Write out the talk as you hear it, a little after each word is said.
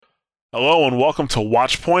Hello and welcome to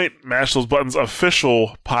Watchpoint, Mash Those Buttons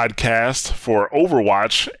official podcast for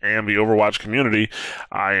Overwatch and the Overwatch community.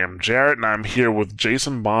 I am Jarrett and I'm here with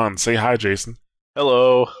Jason Bond. Say hi, Jason.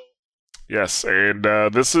 Hello. Yes, and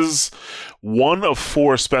this is one of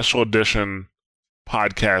four special edition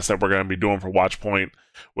podcasts that we're going to be doing for Watchpoint,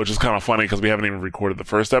 which is kind of funny because we haven't even recorded the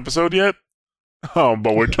first episode yet.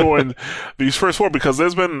 But we're doing these first four because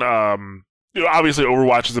there's been obviously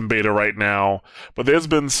Overwatch is in beta right now, but there's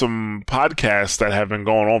been some podcasts that have been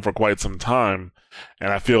going on for quite some time,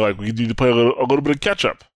 and I feel like we need to play a little bit of catch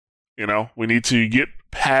up. We need to get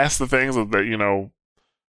past the things that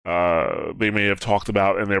they may have talked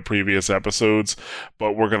about in their previous episodes,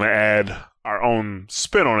 but we're going to add our own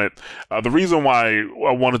spin on it. The reason why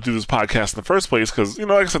I want to do this podcast in the first place, because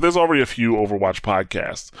like I said, there's already a few Overwatch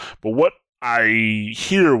podcasts, but what I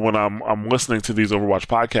hear when I'm listening to these Overwatch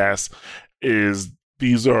podcasts is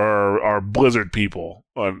these are Blizzard people.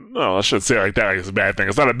 No, I shouldn't say it like that. Like it's a bad thing.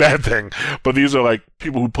 It's not a bad thing. But these are like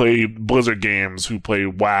people who play Blizzard games, who play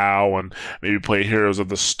WoW and maybe play Heroes of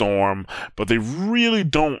the Storm. But they really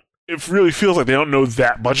don't. It really feels like they don't know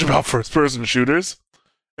that much about first-person shooters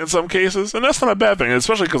in some cases, and that's not a bad thing.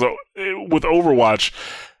 Especially because with Overwatch,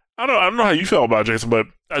 I don't know how you feel about it, Jason, but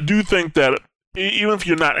I do think that even if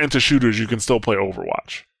you're not into shooters, you can still play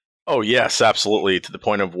Overwatch. Oh, yes, absolutely. To the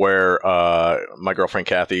point of where my girlfriend,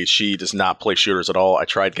 Kathy, she does not play shooters at all. I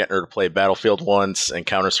tried getting her to play Battlefield once and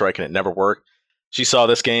Counter-Strike, and it never worked. She saw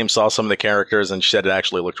this game, saw some of the characters, and she said it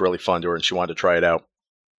actually looked really fun to her, and she wanted to try it out.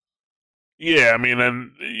 Yeah, I mean,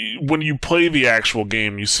 and when you play the actual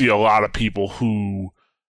game, you see a lot of people who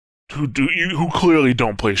clearly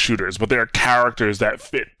don't play shooters, but they're characters that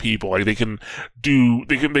fit people. Like they can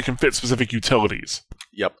fit specific utilities.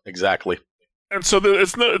 Yep, exactly. And so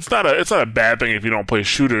it's not a bad thing if you don't play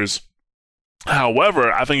shooters. However,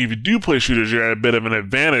 I think if you do play shooters, you're at a bit of an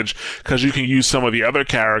advantage because you can use some of the other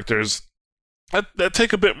characters that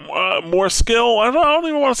take a bit more skill. I don't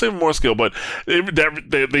even want to say more skill, but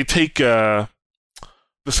they take the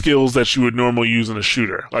skills that you would normally use in a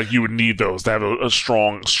shooter. Like you would need those to have a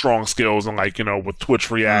strong skills and with Twitch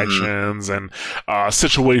reactions and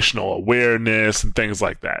situational awareness and things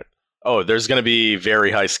like that. Oh, there's going to be very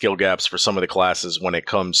high skill gaps for some of the classes when it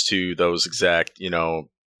comes to those exact,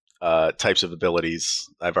 types of abilities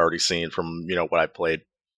I've already seen from, what I played.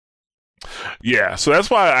 Yeah, so that's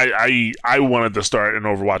why I wanted to start an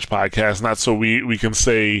Overwatch podcast, not so we can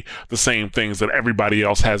say the same things that everybody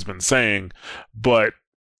else has been saying, but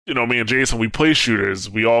me and Jason, we play shooters.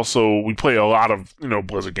 We play a lot of,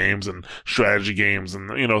 Blizzard games and strategy games and,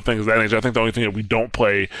 things of that nature. I think the only thing that we don't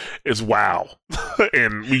play is WoW.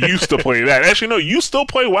 And we used to play that. Actually, no, you still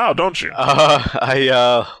play WoW, don't you?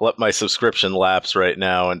 I let my subscription lapse right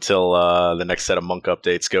now until the next set of Monk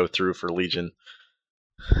updates go through for Legion.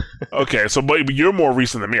 Okay, so but you're more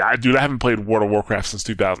recent than me. I haven't played World of Warcraft since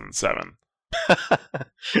 2007.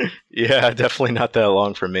 Yeah, definitely not that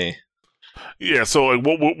long for me. Yeah, so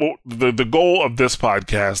what the goal of this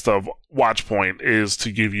podcast of Watchpoint is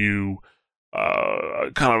to give you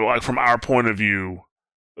kind of like from our point of view,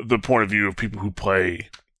 the point of view of people who play,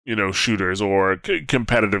 shooters or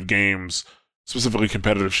competitive games, specifically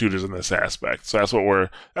competitive shooters in this aspect. So that's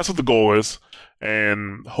what the goal is,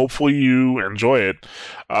 and hopefully you enjoy it.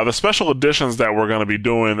 The special editions that we're going to be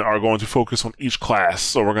doing are going to focus on each class,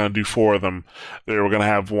 so we're going to do four of them. We're going to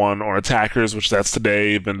have one on attackers, which that's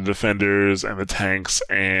today, then the defenders and the tanks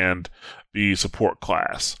and the support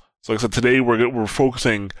class. So like I said, today we're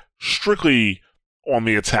focusing strictly on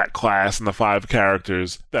the attack class and the 5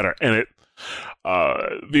 characters that are in it.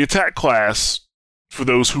 The attack class, for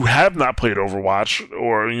those who have not played Overwatch,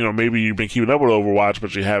 or maybe you've been keeping up with Overwatch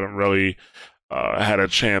but you haven't really had a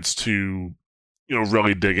chance to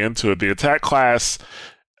really dig into it. The attack class,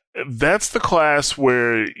 that's the class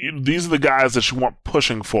where these are the guys that you want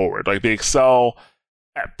pushing forward. Like they excel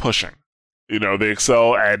at pushing. They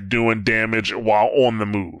excel at doing damage while on the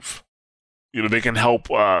move. They can help.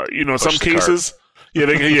 In some cases. They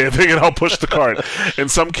can help push the cart. In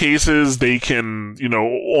some cases, they can,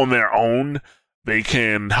 on their own, they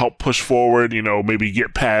can help push forward, maybe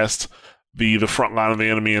get past the front line of the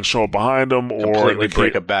enemy and show up behind them. Or completely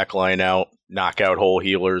break a back line out, knock out whole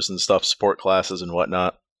healers and stuff, support classes and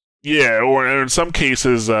whatnot. Yeah, or in some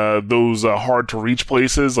cases, those hard-to-reach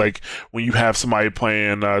places, like when you have somebody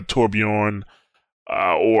playing Torbjorn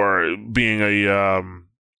or being a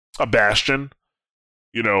Bastion,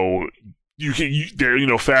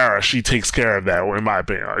 Pharah, she takes care of that. In my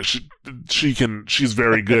opinion, she's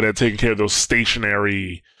very good at taking care of those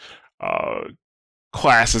stationary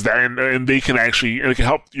classes and they can actually, and it can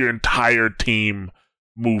help your entire team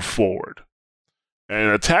move forward.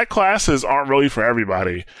 And attack classes aren't really for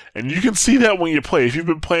everybody. And you can see that when you play. If you've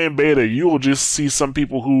been playing beta, you will just see some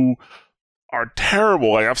people who are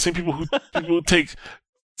terrible. Like I've seen people who take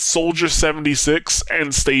Soldier 76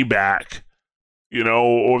 and stay back.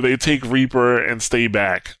 Or they take Reaper and stay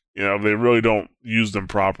back. They really don't use them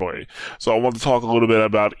properly. So I want to talk a little bit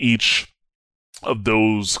about each of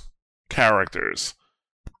those characters.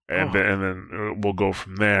 And then we'll go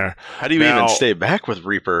from there. How do you even stay back with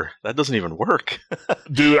Reaper? That doesn't even work.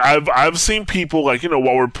 Dude, I've seen people while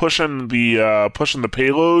we're pushing the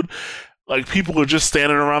payload, like people are just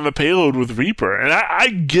standing around the payload with Reaper. And I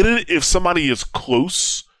get it if somebody is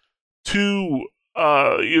close to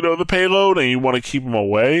the payload and you want to keep them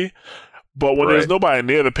away. But when there's nobody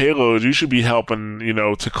near the payload, you should be helping,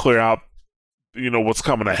 to clear out, what's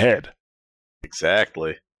coming ahead.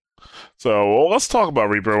 Exactly. So let's talk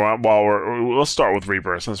about Reaper let's start with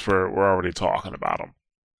Reaper since we're already talking about him.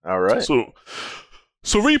 All right.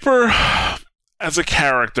 So Reaper, as a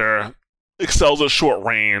character, excels at short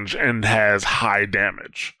range and has high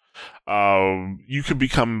damage. You can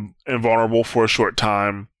become invulnerable for a short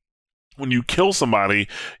time. When you kill somebody,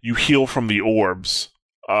 you heal from the orbs.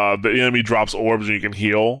 The enemy drops orbs and you can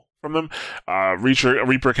heal from them.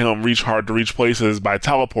 Reaper can reach hard to reach places by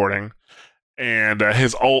teleporting. And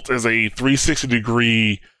his ult is a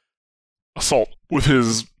 360-degree assault with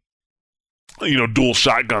his, dual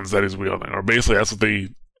shotguns that he's wielding. Or basically, that's what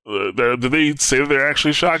did they say that they're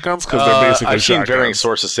actually shotguns? Because they're basically I've seen shotguns. varying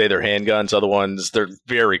sources say they're handguns. Other ones, they're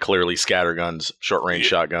very clearly scatterguns, short-range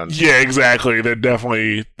shotguns. Yeah, exactly. They're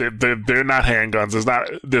definitely they're not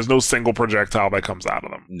handguns. There's no single projectile that comes out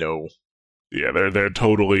of them. No. Yeah, they're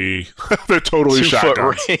totally shotguns.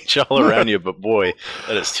 2-foot range all around you, but boy,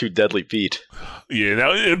 that is two deadly feet. Yeah.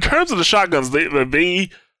 Now, in terms of the shotguns, they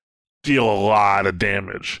deal a lot of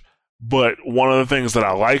damage. But one of the things that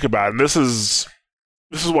I like about it, and this is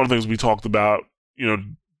one of the things we talked about,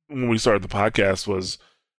 when we started the podcast, was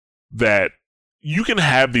that you can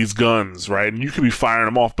have these guns, right, and you can be firing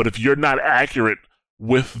them off, but if you're not accurate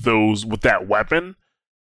with that weapon,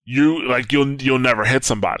 you'll never hit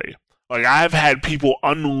somebody. Like, I've had people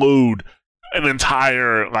unload an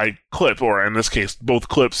entire, clip, or in this case, both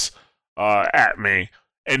clips, at me,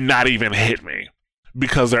 and not even hit me,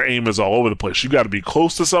 because their aim is all over the place. You got to be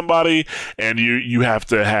close to somebody, and you have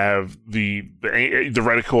to have the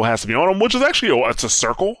reticle has to be on them, which is actually it's a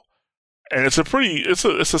circle, and it's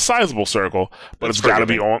a sizable circle, but it's got to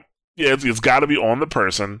be on. Yeah, it's got to be on the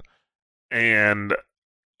person, and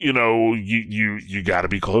you got to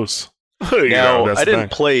be close. Now, I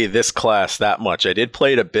didn't play this class that much. I did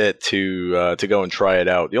play it a bit to go and try it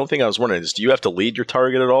out. The only thing I was wondering is, do you have to lead your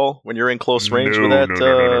target at all when you're in close range with that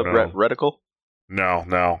reticle? No.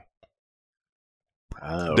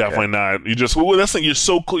 Okay. Definitely not. That's the thing.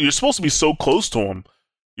 You're supposed to be so close to them.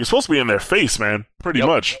 You're supposed to be in their face, man. Pretty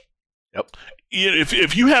much. Yep.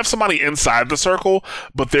 If you have somebody inside the circle,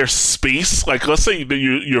 but there's space, like let's say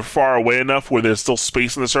you're far away enough where there's still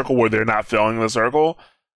space in the circle where they're not filling the circle,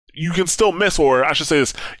 you can still miss, or I should say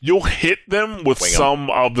this, you'll hit them with some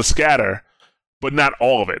of the scatter, but not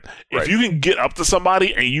all of it. Right. If you can get up to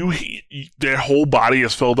somebody and their whole body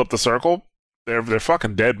is filled up the circle, they're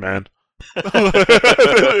fucking dead, man.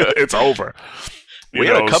 It's over. We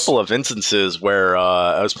had a couple of instances where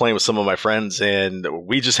I was playing with some of my friends, and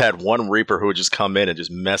we just had one Reaper who would just come in and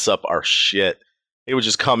just mess up our shit. He would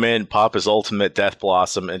just come in, pop his ultimate Death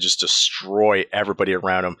Blossom, and just destroy everybody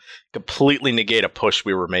around him. Completely negate a push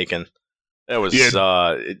we were making. It was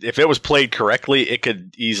if it was played correctly, it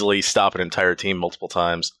could easily stop an entire team multiple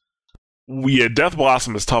times. Yeah, Death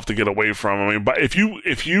Blossom is tough to get away from. I mean, but if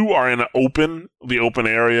you are in the open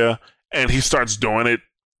area, and he starts doing it,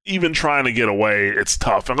 even trying to get away, it's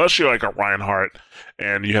tough. Unless you're like a Reinhardt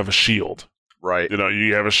and you have a shield. Right.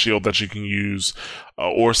 You have a shield that you can use,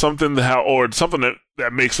 or something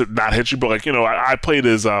that makes it not hit you. But I played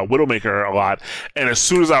as Widowmaker a lot, and as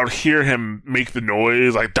soon as I would hear him make the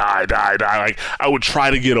noise, like die, like I would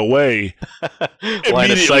try to get away.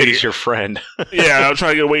 Line of sight is your friend. Yeah, I would try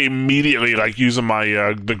to get away immediately, like using my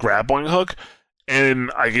the grappling hook,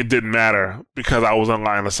 and it didn't matter because I was in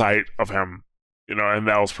line of sight of him. And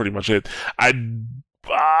that was pretty much it.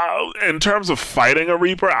 In terms of fighting a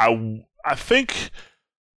Reaper, I think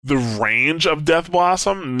the range of Death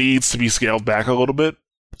Blossom needs to be scaled back a little bit.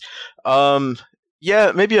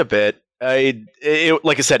 Yeah, maybe a bit.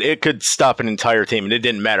 Like I said, it could stop an entire team, and it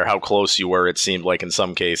didn't matter how close you were, it seemed like in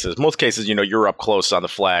some cases. Most cases, you're up close on the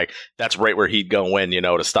flag. That's right where he'd go in,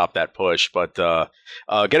 to stop that push. But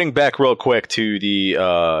getting back real quick to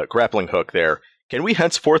the grappling hook there, can we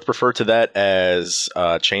henceforth refer to that as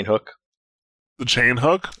chain hook? The chain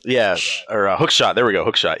hook? Yeah, or hook shot. There we go.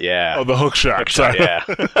 Hook shot. Yeah. Oh, the hook shot. Hook shot. Yeah.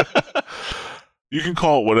 You can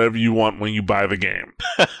call it whatever you want when you buy the game.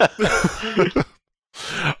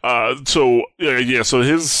 So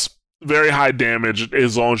his very high damage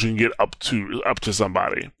as long as you can get up to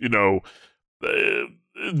somebody.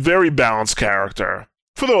 Very balanced character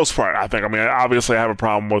for the most part. I think. I mean, obviously, I have a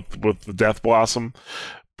problem with the Death Blossom.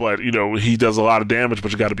 But he does a lot of damage,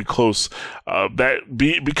 but you got to be close.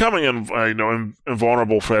 Becoming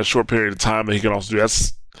invulnerable for that short period of time that he can also do.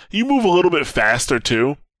 You move a little bit faster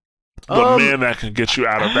too. But man, that can get you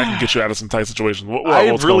out of some tight situations. I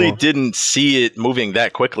really didn't see it moving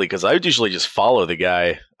that quickly because I would usually just follow the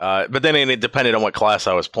guy. But then it depended on what class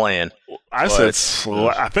I was playing. I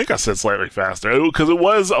think I said slightly faster because it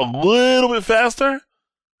was a little bit faster.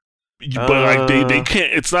 But they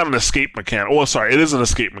can't. It's not an escape mechanic. Oh, sorry, it is an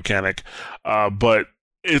escape mechanic. But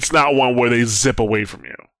it's not one where they zip away from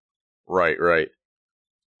you. Right.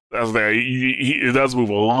 That's there. It does move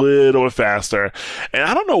a little bit faster, and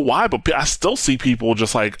I don't know why, but I still see people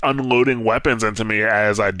just like unloading weapons into me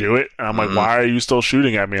as I do it, and I'm like, why are you still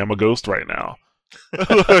shooting at me? I'm a ghost right now.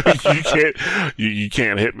 You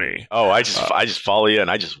can't hit me. Oh, I just follow you and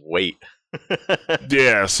I just wait.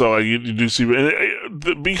 Yeah, so you do see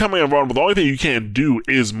becoming invulnerable. The only thing you can't do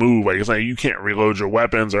is move. Like it's like you can't reload your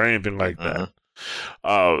weapons or anything like that.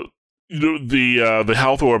 The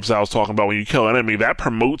health orbs I was talking about when you kill an enemy, that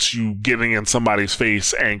promotes you getting in somebody's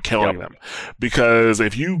face and killing them. Because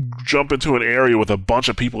if you jump into an area with a bunch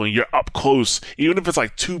of people and you're up close, even if it's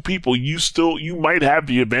like 2 people, you might have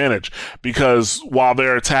the advantage. Because while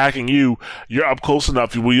they're attacking you, you're up close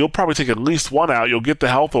enough. You'll probably take at least one out. You'll get the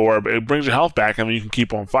health orb. It brings your health back, and then you can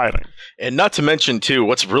keep on fighting. And not to mention, too,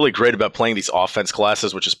 what's really great about playing these offense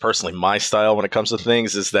classes, which is personally my style when it comes to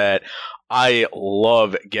things, is that I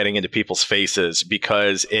love getting into people's faces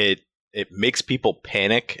because it makes people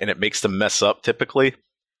panic and it makes them mess up typically.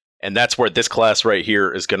 And that's where this class right here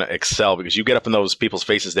is going to excel because you get up in those people's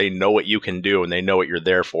faces, they know what you can do and they know what you're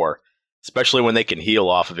there for, especially when they can heal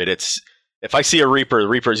off of it. If I see a Reaper, the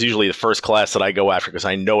Reaper is usually the first class that I go after because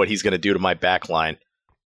I know what he's going to do to my backline.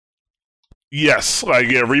 Yes,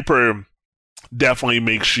 Reaper definitely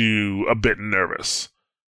makes you a bit nervous.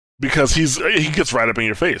 Because he gets right up in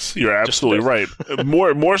your face. You're absolutely right.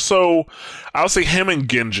 More so, I would say him and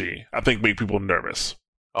Genji, I think, make people nervous.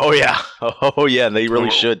 Oh yeah, and they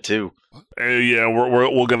really should too. Yeah,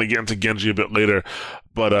 we're gonna get into Genji a bit later,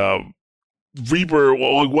 but Reaper.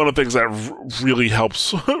 Well, one of the things that really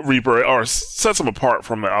helps Reaper or sets him apart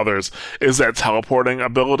from the others is that teleporting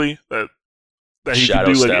ability that he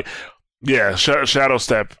Shadow can do. Step. Shadow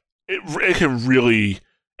Step. It can really.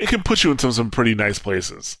 It can put you into some pretty nice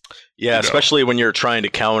places. Yeah, especially when you're trying to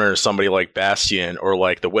counter somebody like Bastion or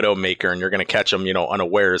like the Widowmaker and you're going to catch them,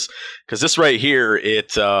 unawares. Because this right here,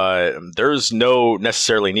 there's no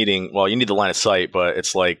necessarily needing, well, you need the line of sight, but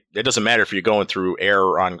it's like, it doesn't matter if you're going through air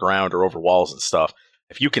or on ground or over walls and stuff.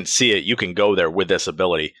 If you can see it, you can go there with this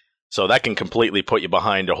ability. So that can completely put you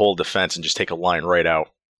behind a whole defense and just take a line right out.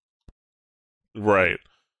 Right.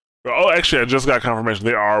 Oh, actually, I just got confirmation.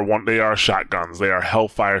 They are shotguns. They are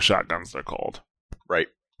Hellfire shotguns, they're called. Right.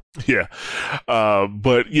 Yeah.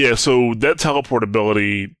 But yeah, so that teleport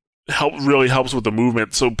ability really helps with the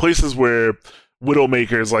movement. So places where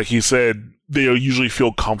Widowmakers, like he said, they usually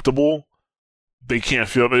feel comfortable. They can't,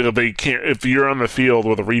 if you're on the field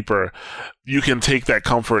with a Reaper, you can take that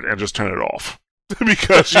comfort and just turn it off.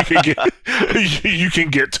 Because you can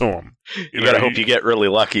get to them. You gotta hope you get really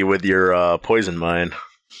lucky with your poison mine.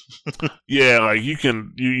 Yeah, like you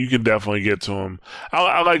can definitely get to him.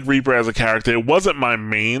 I like Reaper as a character. It wasn't my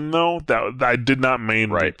main though. That I did not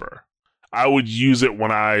main Reaper. I would use it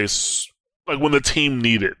when when the team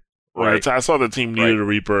needed. Right. I saw the team needed a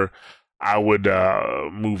Reaper. I would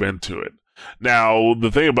move into it. Now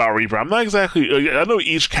the thing about Reaper, I'm not exactly. I know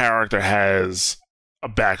each character has a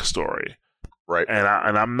backstory. Right. And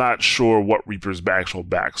I'm not sure what Reaper's actual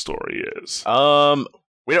backstory is.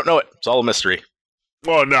 We don't know it. It's all a mystery.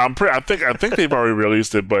 Well, no, I think they've already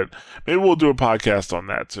released it, but maybe we'll do a podcast on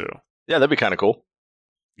that too. Yeah, that'd be kind of cool.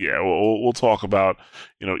 Yeah, we'll talk about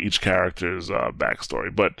each character's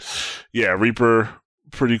backstory, but yeah, Reaper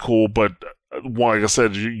pretty cool. But like I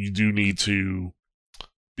said, you do need to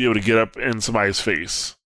be able to get up in somebody's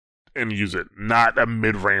face and use it. Not a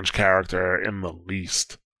mid-range character in the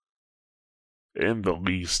least.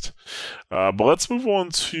 But let's move on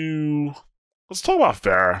to. Let's talk about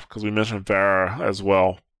Pharah, because we mentioned Pharah as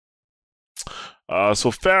well. So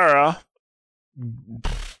Pharah,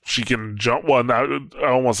 she can jump. Well, I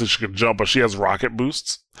don't want to say she can jump, but she has rocket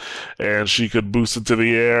boosts. And she could boost into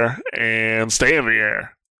the air and stay in the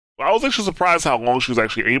air. I was actually surprised how long she was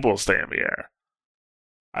actually able to stay in the air.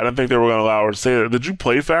 I didn't think they were going to allow her to stay there. Did you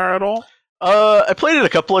play Pharah at all? I played it a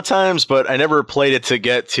couple of times, but I never played it to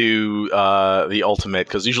get to the ultimate,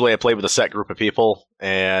 because usually I played with a set group of people,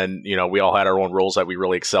 and we all had our own roles that we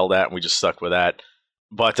really excelled at, and we just stuck with that.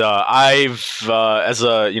 But I've, as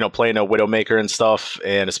a playing a Widowmaker and stuff,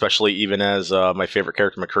 and especially even as my favorite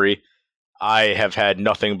character McCree, I have had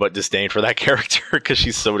nothing but disdain for that character because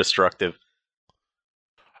she's so destructive.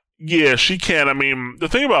 Yeah, she can. I mean, the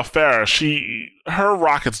thing about Pharah, her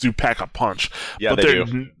rockets do pack a punch. Yeah, but they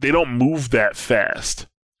do. They don't move that fast.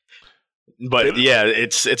 But yeah,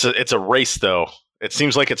 it's a race though. It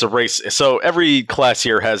seems like it's a race. So every class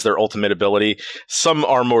here has their ultimate ability. Some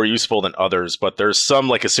are more useful than others, but there's some,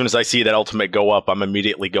 like, as soon as I see that ultimate go up, I'm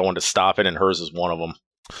immediately going to stop it, and hers is one of them.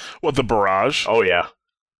 What, the barrage? Oh yeah.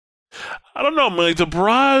 I don't know, man. Like, the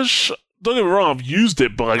barrage, don't get me wrong, I've used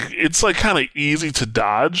it, but like it's like kind of easy to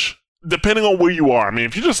dodge depending on where you are. I mean,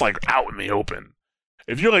 if you're just like out in the open,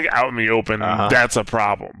 that's a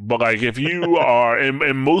problem. But like if you are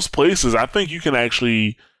in most places, I think you can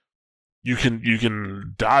actually you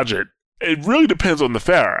can dodge it. It really depends on the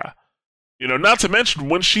Pharah. Not to mention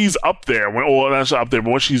when she's up there, not up there,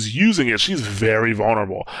 but when she's using it, she's very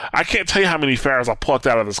vulnerable. I can't tell you how many Pharahs I plucked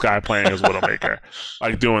out of the sky playing as Widowmaker,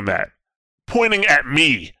 like doing that, pointing at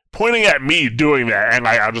me doing that, and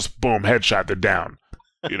like I just boom headshot it down,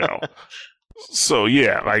 So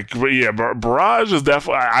yeah, Barrage is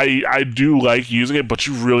definitely I do like using it, but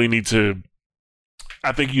you really need to.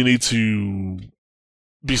 I think you need to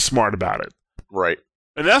be smart about it, right?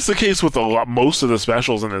 And that's the case with most of the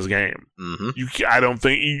specials in this game. Mm-hmm. I don't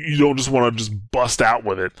think you don't just want to just bust out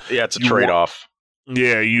with it. Yeah, it's a trade-off.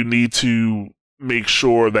 Yeah, you need to make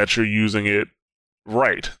sure that you're using it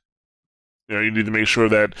right. You need to make sure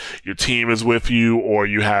that your team is with you, or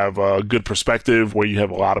you have a good perspective where you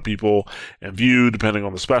have a lot of people in view, depending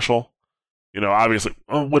on the special. Obviously,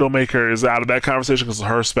 Widowmaker is out of that conversation because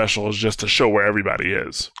her special is just to show where everybody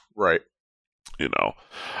is. Right.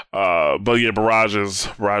 But yeah, Barrage is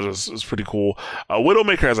pretty cool.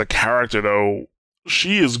 Widowmaker as a character, though,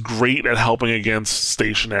 she is great at helping against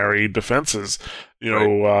stationary defenses.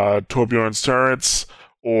 Torbjorn's turrets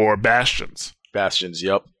or bastions. Bastions,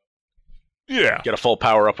 yep. Yeah. Get a full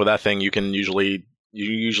power up with that thing. You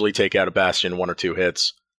usually take out a bastion in 1 or 2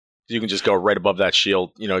 hits. You can just go right above that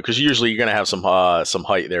shield, because usually you're gonna have some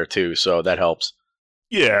height there too, so that helps.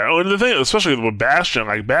 Yeah, and the thing, especially with Bastion,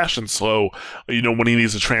 like Bastion's slow, when he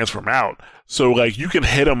needs to transform out. So like you can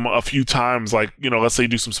hit him a few times, like let's say you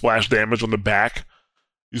do some splash damage on the back,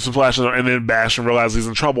 do some splashes, and then Bastion realizes he's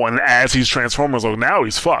in trouble, and as he's transforming, like now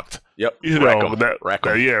he's fucked. Yep. Wreck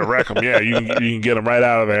him. Yeah, wreck him. Yeah, you can get him right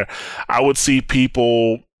out of there. I would see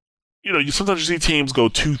people, sometimes you see teams go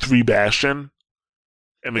 2-3 Bastion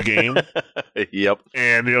in the game. Yep.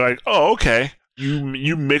 And you're like, oh, okay.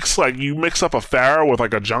 You mix up a Pharah with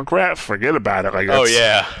like a Junkrat, forget about it. Like, oh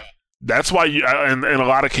yeah, that's why in a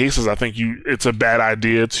lot of cases I think it's a bad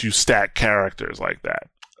idea to stack characters like that.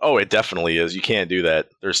 Oh, it definitely is. You can't do that.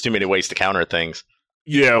 There's too many ways to counter things.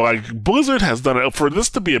 Yeah, like Blizzard has done it for this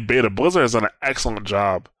to be a beta. Blizzard has done an excellent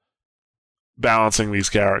job balancing these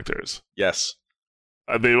characters. Yes,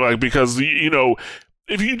 they because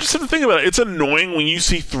if you just have to think about it, it's annoying when you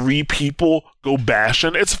see 3 people go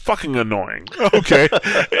Bastion. It's fucking annoying. Okay,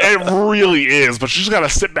 it really is. But you just gotta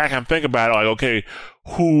sit back and think about it. Like, okay,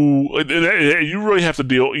 you really have to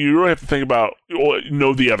think about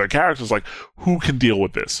the other characters. Like, who can deal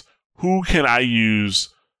with this? Who can I use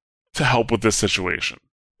to help with this situation?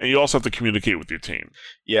 And you also have to communicate with your team.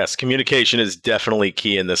 Yes, communication is definitely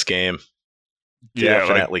key in this game.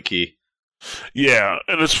 Definitely key. Yeah,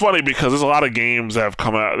 and it's funny because there's a lot of games that have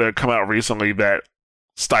come out recently that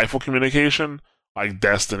stifle communication, like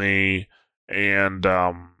Destiny and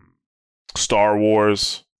Star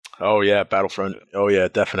Wars. Oh yeah, Battlefront. Oh yeah,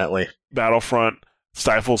 definitely. Battlefront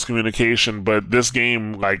stifles communication, but this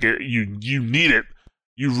game, like you need it.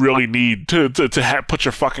 You really need to put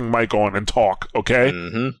your fucking mic on and talk. Okay,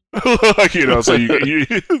 mm-hmm. So you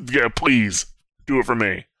yeah, please do it for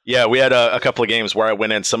me. Yeah, we had a couple of games where I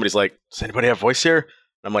went in, somebody's like, does anybody have voice here? And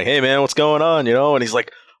I'm like, hey man, what's going on? And he's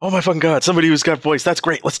like, oh my fucking god, somebody who's got voice, that's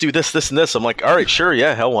great, let's do this, and this. I'm like, alright, sure,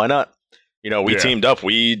 yeah, hell, why not? We teamed up,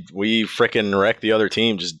 we frickin' wrecked the other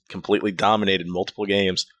team, just completely dominated multiple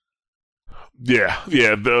games. Yeah,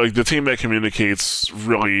 the team that communicates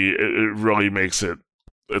really makes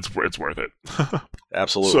it's worth it.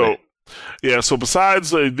 Absolutely. So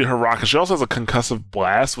besides her rocket, she also has a concussive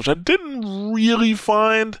blast, which I didn't really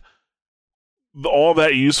find all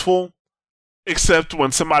that useful. Except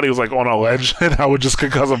when somebody was like on a ledge, and I would just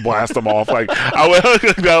concussive blast them off. Like I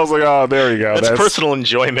was like, oh, there you go. That's personal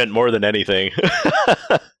enjoyment more than anything.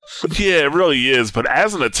 Yeah, it really is. But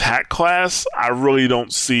as an attack class, I really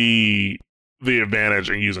don't see the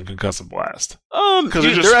advantage in using concussive blast.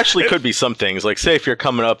 There actually could be some things. Like, say if you're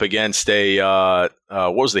coming up against a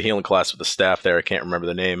what was the healing class with the staff there? I can't remember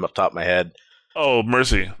the name off the top of my head. Oh,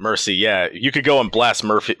 Mercy. Mercy, yeah. You could go and blast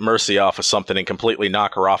Mercy off of something and completely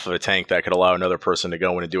knock her off of a tank that could allow another person to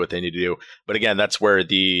go in and do what they need to do. But again, that's where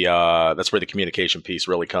the communication piece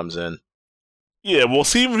really comes in. Yeah, well,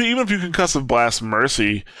 see, even if you concussive blast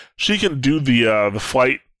Mercy, she can do the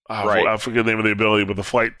flight. Right. I forget the name of the ability, but the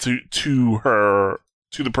flight to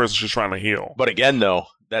the person she's trying to heal. But again, though,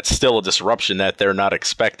 that's still a disruption that they're not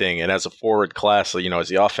expecting. And as a forward class, as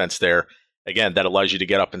the offense there, again, that allows you to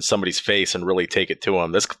get up in somebody's face and really take it to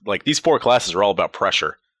them. These 4 classes are all about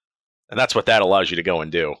pressure, and that's what that allows you to go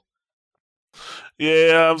and do.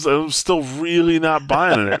 Yeah, I'm still really not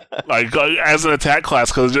buying it. Like as an attack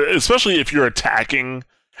class, because especially if you're attacking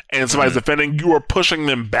and somebody's defending, you are pushing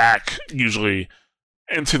them back usually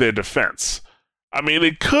into their defense. I mean,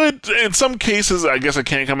 it could in some cases. I guess it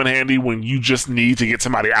can come in handy when you just need to get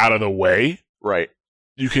somebody out of the way. Right.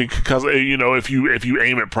 You can, because if you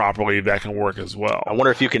aim it properly, that can work as well. I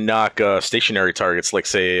wonder if you can knock stationary targets, like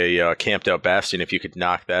say a camped out bastion. If you could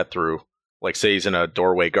knock that through, like say he's in a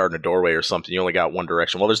doorway, guarding a doorway or something. You only got one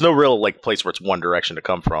direction. Well, there's no real place where it's one direction to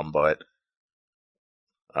come from, but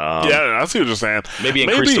yeah, I see what you're saying. Maybe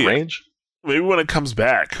increase the range. Maybe when it comes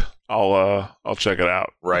back, I'll check it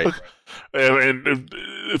out. Right. And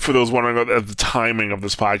for those wondering about the timing of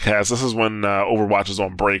this podcast, this is when Overwatch is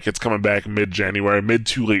on break. It's coming back mid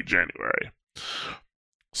to late January.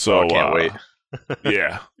 So can't wait.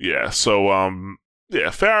 yeah. So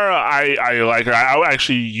Pharah, I like her. I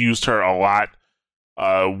actually used her a lot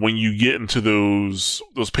when you get into those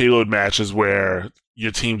payload matches where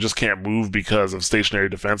your team just can't move because of stationary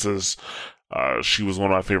defenses. She was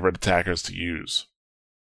one of my favorite attackers to use.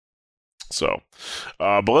 So,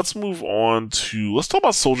 but let's move on to let's talk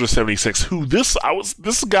about Soldier 76. Who this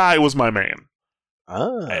guy was my main.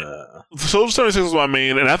 Soldier 76 was my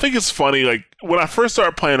main, and I think it's funny. Like when I first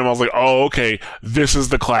started playing him, I was like, "Oh, okay, this is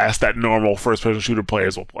the class that normal first-person shooter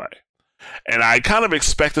players will play," and I kind of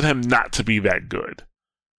expected him not to be that good.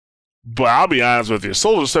 But I'll be honest with you,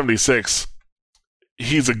 Soldier 76,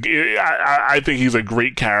 I think he's a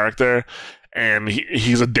great character, and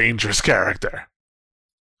he's a dangerous character.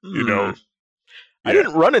 I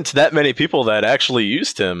didn't run into that many people that actually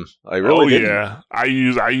used him. I really didn't. Yeah, I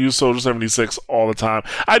use Soldier 76 all the time.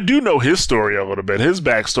 I do know his story a little bit. His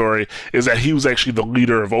backstory is that he was actually the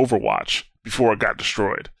leader of Overwatch before it got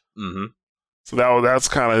destroyed. Mm-hmm. So that's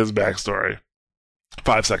kind of his backstory.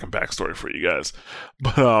 5-second backstory for you guys.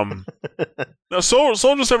 But now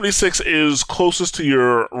Soldier 76 is closest to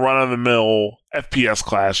your run-of-the-mill FPS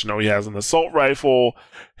class. He has an assault rifle.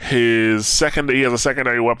 He has a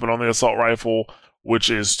secondary weapon on the assault rifle, which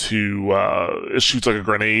is it shoots like a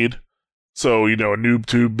grenade. So, a noob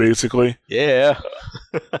tube, basically. Yeah.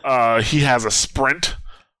 He has a sprint,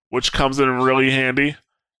 which comes in really handy.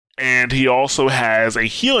 And he also has a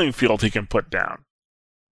healing field he can put down.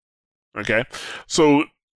 Okay, so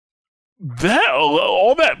when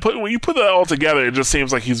you put that all together, it just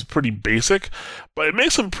seems like he's pretty basic, but it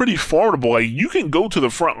makes him pretty formidable. Like you can go to the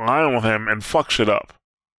front line with him and fuck shit up.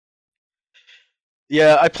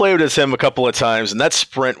 Yeah, I played as him a couple of times, and that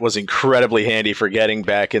sprint was incredibly handy for getting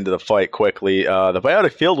back into the fight quickly. The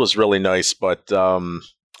biotic field was really nice, but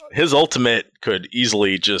his ultimate could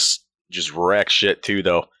easily just wreck shit too,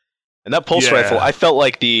 though. And that pulse rifle, I felt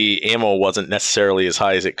like the ammo wasn't necessarily as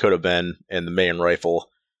high as it could have been in the main rifle.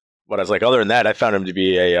 But I was like, other than that, I found him to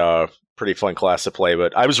be a pretty fun class to play.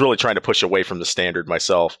 But I was really trying to push away from the standard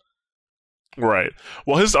myself. Right.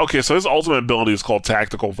 Well, his ultimate ability is called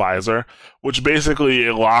Tactical Visor, which basically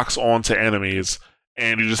it locks onto enemies,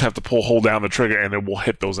 and you just have to hold down the trigger, and it will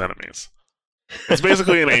hit those enemies. It's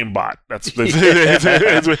basically an aimbot. It's basically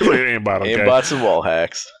an aimbot. Okay? Aimbots and wall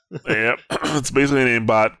hacks. Yep. It's basically an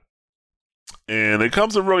aimbot. And it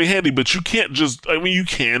comes in really handy, but you can't just, you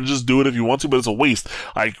can just do it if you want to, but it's a waste.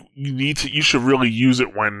 Like, you should really use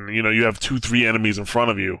it when, you have 2-3 enemies in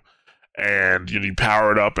front of you, and, you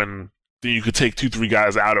power it up, and then you could take 2-3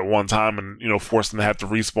 guys out at one time and, force them to have to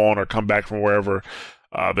respawn or come back from wherever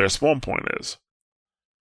their spawn point is.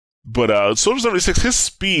 But Soldier 76, his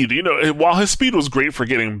speed, while his speed was great for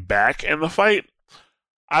getting back in the fight,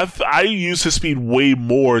 I use his speed way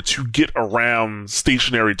more to get around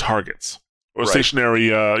stationary targets. Or stationary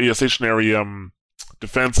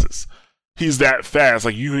defenses. He's that fast.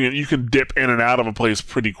 Like you can dip in and out of a place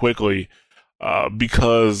pretty quickly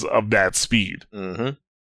because of that speed. Mm-hmm.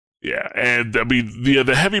 Yeah, and I mean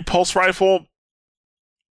the heavy pulse rifle.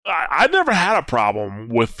 I never had a problem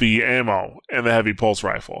with the ammo and the heavy pulse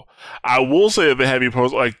rifle. I will say that the heavy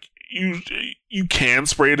pulse, like you can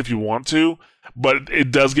spray it if you want to, but it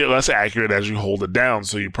does get less accurate as you hold it down.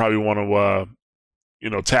 So you probably want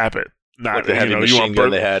to, tap it. Not Like the heavy machine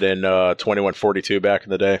gun they had in 2142 back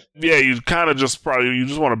in the day. Yeah, you kind of just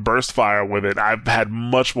want to burst fire with it. I've had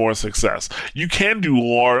much more success. You can do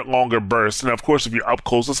longer bursts, and of course, if you're up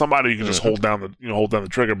close to somebody, you can just hold down the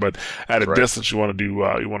trigger. But at a distance, you want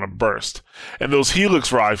to burst. And those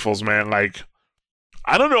Helix rifles, man, like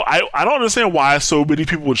I don't know, I don't understand why so many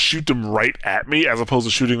people would shoot them right at me as opposed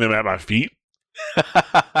to shooting them at my feet.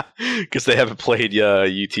 Because they haven't played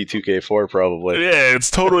UT2K4 probably. Yeah, it's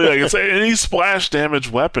totally like it's any splash damage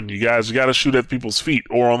weapon. You got to shoot at people's feet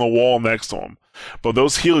or on the wall next to them. But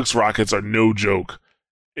those Helix rockets are no joke.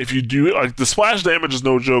 If you do, like, the splash damage is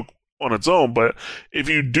no joke on its own, but if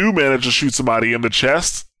you do manage to shoot somebody in the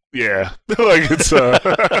chest, yeah, like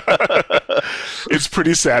it's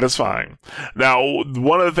pretty satisfying. Now,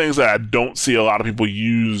 one of the things that I don't see a lot of people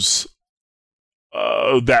use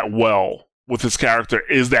that well with his character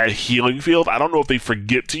is that healing field. I don't know if they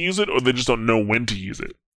forget to use it or they just don't know when to use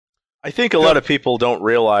it. I think a lot of people don't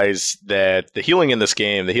realize that the healing in this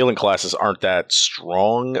game, the healing classes aren't that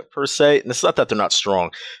strong per se. And it's not that they're not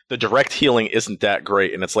strong. The direct healing isn't that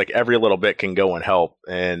great, and it's like every little bit can go and help.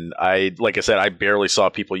 And like I said, I barely saw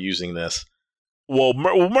people using this. Well,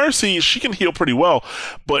 Mercy, she can heal pretty well,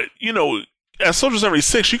 but as Soldier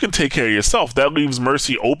 76, you can take care of yourself. That leaves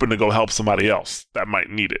Mercy open to go help somebody else that might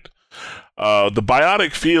need it. The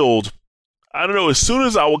biotic field, I don't know, as soon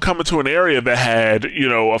as I would come into an area that had,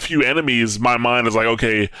 a few enemies, my mind is like,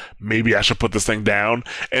 okay, maybe I should put this thing down.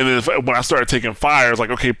 And then when I started taking fire, it's like,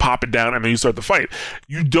 okay, pop it down, and then you start the fight.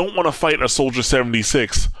 You don't want to fight a Soldier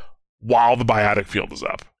 76 while the biotic field is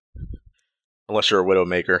up. Unless you're a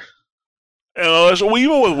Widowmaker. Well,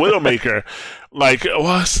 even with Widowmaker,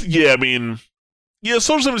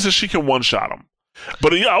 Soldier 76, she can one-shot him.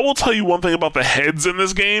 But I will tell you one thing about the heads in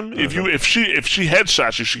this game. If she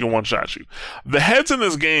headshots you, she can one-shot you. The heads in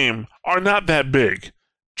this game are not that big.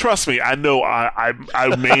 Trust me, I know. I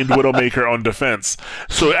mained Widowmaker on defense,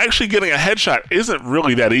 so actually getting a headshot isn't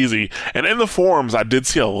really that easy. And in the forums, I did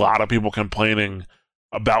see a lot of people complaining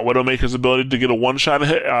about Widowmaker's ability to get a one-shot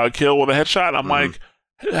kill with a headshot. I'm like,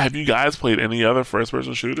 have you guys played any other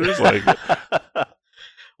first-person shooters? Like.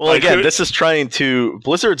 Well, again, this is trying to...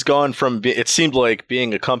 Blizzard's gone from... It seemed like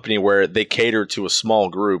being a company where they cater to a small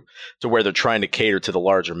group to where they're trying to cater to the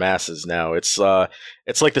larger masses now. It's like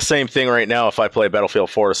the same thing right now if I play Battlefield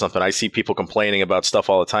 4 or something. I see people complaining about stuff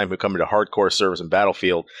all the time who come into hardcore servers in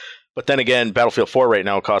Battlefield. But then again, Battlefield 4 right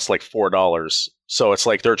now costs like $4. So it's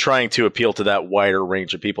like they're trying to appeal to that wider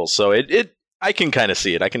range of people. So I can kind of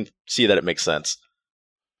see it. I can see that it makes sense.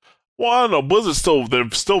 Well, I don't know. Blizzard's they're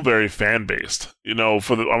still very fan based.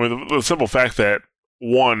 The simple fact that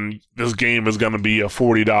this game is going to be a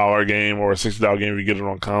 $40 game or a $60 game if you get it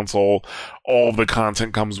on console. All of the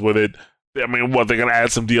content comes with it. I mean, they're going to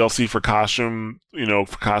add some DLC for costume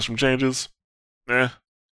changes? Yeah,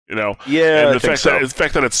 and the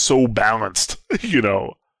fact that it's so balanced,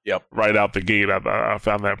 yep, right out the gate, I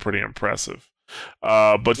found that pretty impressive.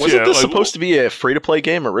 But wasn't this supposed to be a free-to-play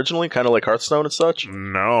game originally, kind of like Hearthstone and such?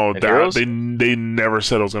 No, they never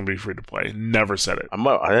said it was going to be free-to-play. Never said it. I'm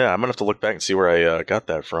gonna have to look back and see where I got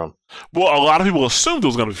that from. Well, a lot of people assumed it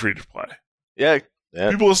was going to be free-to-play. Yeah.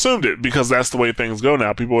 People assumed it because that's the way things go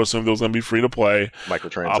now. People assumed it was going to be free-to-play,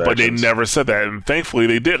 microtransactions, but they never said that, and thankfully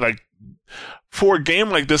they did. Like, for a game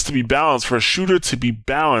like this to be balanced, for a shooter to be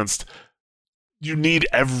balanced, you need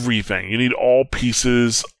everything. You need all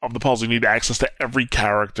pieces of the puzzle. You need access to every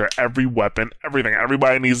character, every weapon, everything.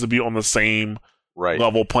 Everybody needs to be on the same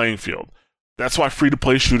level playing field. That's why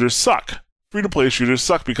free-to-play shooters suck. Free-to-play shooters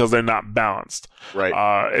suck because they're not balanced.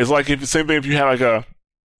 Right. It's like same thing if you had like a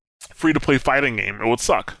free-to-play fighting game. It would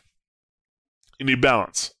suck. You need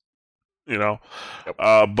balance. Yep.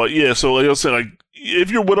 But yeah, so like I was saying, like, if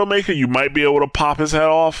you're Widowmaker, you might be able to pop his head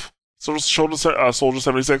off. Soldier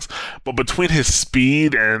 76, but between his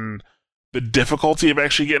speed and the difficulty of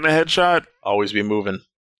actually getting a headshot, always be moving.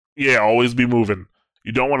 Yeah, always be moving.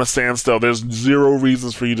 You don't want to stand still. There's zero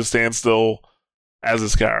reasons for you to stand still as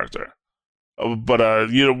this character. But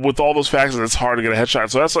with all those factors, it's hard to get a headshot.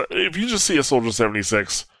 So that's if you just see a Soldier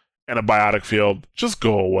 76 and a biotic field, just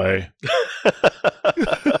go away.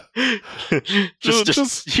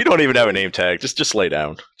 just you don't even have a name tag. Just lay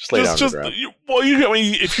down. Just lay down on the ground.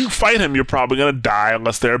 If you fight him, you're probably going to die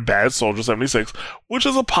unless they're a bad Soldier 76, which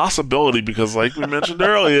is a possibility because, like we mentioned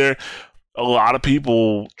earlier, a lot of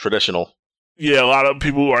people Traditional. Yeah, a lot of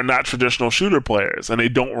people are not traditional shooter players, and they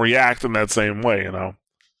don't react in that same way.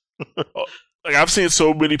 Like I've seen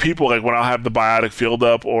so many people, like when I'll have the biotic field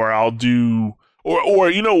up, or I'll do,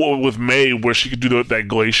 or with May where she could do that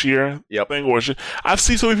glacier thing, I've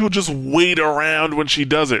seen so many people just wait around when she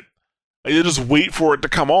does it. Like, they just wait for it to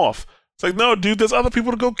come off. It's like, no, dude, there's other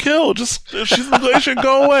people to go kill. Just if she's in the glacier,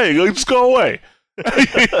 go away. Like, just go away.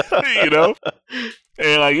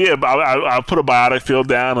 And like, yeah, I'll put a biotic field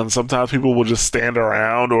down, and sometimes people will just stand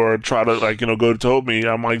around or try to go to tote me.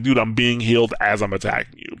 I'm like, dude, I'm being healed as I'm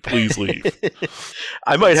attacking you. Please leave.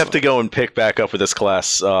 I might have to go and pick back up with this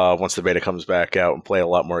class once the beta comes back out and play a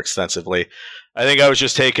lot more extensively. I think I was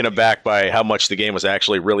just taken aback by how much the game was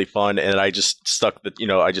actually really fun, and I just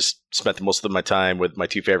I just spent most of my time with my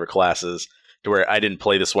two favorite classes to where I didn't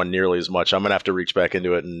play this one nearly as much. I'm gonna have to reach back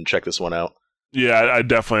into it and check this one out. Yeah, I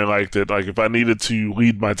definitely liked it. Like, if I needed to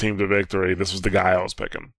lead my team to victory, this was the guy I was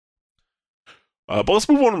picking. But let's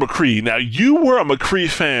move on to McCree. Now, you were a McCree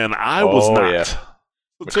fan. I was not. Yeah.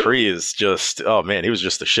 McCree is just, oh man, he was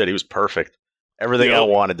just the shit. He was perfect. Everything I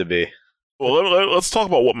wanted to be. Well, let's talk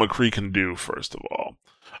about what McCree can do, first of all.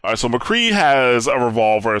 All right, so McCree has a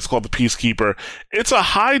revolver. It's called the Peacekeeper. It's a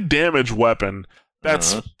high damage weapon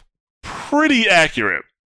that's pretty accurate.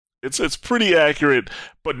 It's pretty accurate,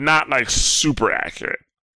 but not like super accurate.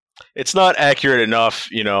 It's not accurate enough,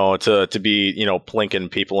 to be,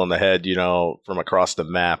 plinking people in the head, from across the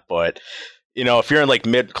map. But, if you're in like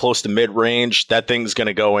close to mid range, that thing's going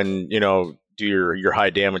to go and, do your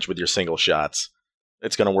high damage with your single shots.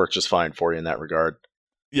 It's going to work just fine for you in that regard.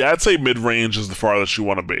 Yeah, I'd say mid range is the farthest you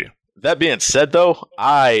want to be. That being said, though,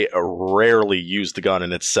 I rarely use the gun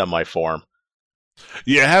in its semi form.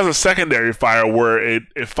 Yeah, it has a secondary fire where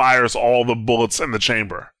it fires all the bullets in the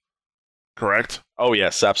chamber. Correct? Oh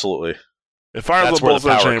yes, absolutely. It fires That's the bullets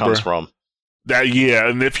where the power in the chamber. Comes from.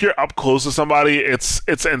 And if you're up close to somebody, it's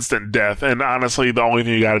instant death. And honestly, the only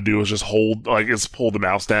thing you got to do is just pull the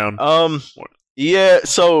mouse down. Yeah,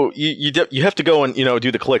 so you have to go and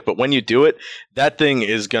do the click, but when you do it, that thing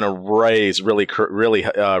is gonna raise really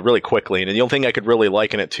quickly. And the only thing I could really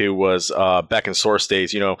liken it to was back in Source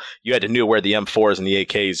days. You had to know where the M4s and the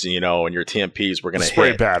AKs, and your TMPs were gonna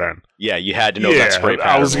spray hit. pattern. Yeah, you had to know that spray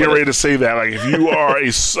pattern. I was getting ready to say that. Like, if you are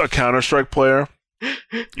a Counter-Strike player,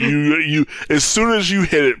 you as soon as you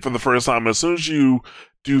hit it for the first time, as soon as you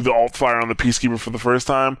do the alt fire on the Peacekeeper for the first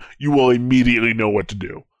time, you will immediately know what to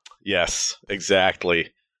do. Yes,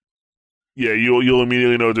 exactly. Yeah, you'll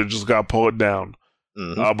immediately know to just gotta pull it down.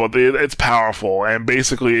 Mm-hmm. But it's powerful, and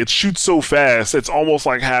basically it shoots so fast. It's almost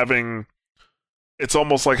like having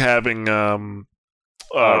Reaper's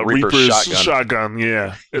shotgun.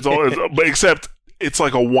 Yeah, but except it's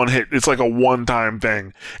like a one hit. It's like a one-time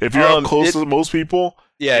thing. If you're up close to most people,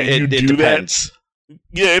 it depends.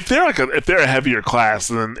 If they're a heavier class,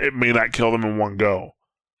 then it may not kill them in one go.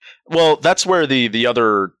 Well, that's where the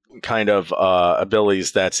other kind of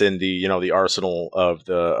abilities that's in the arsenal of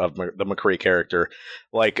the McCree character.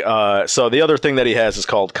 Like, so the other thing that he has is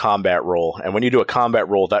called combat roll, and when you do a combat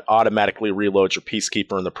roll, that automatically reloads your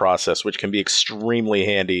Peacekeeper in the process, which can be extremely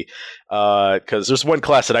handy. Because there's one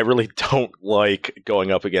class that I really don't like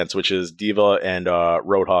going up against, which is D.Va and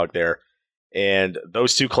Roadhog there. And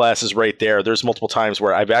those two classes right there, there's multiple times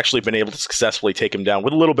where I've actually been able to successfully take them down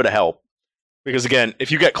with a little bit of help. Because again,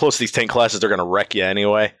 if you get close to these tank classes, they're going to wreck you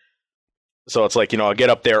anyway. So it's like, I'll get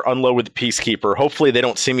up there, unload with the Peacekeeper. Hopefully they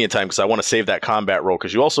don't see me in time because I want to save that combat roll.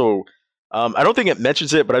 Because you also, I don't think it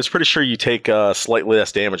mentions it, but I was pretty sure you take slightly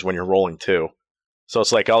less damage when you're rolling too. So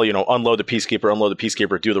it's like, I'll, unload the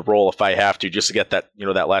Peacekeeper, do the roll if I have to, just to get that,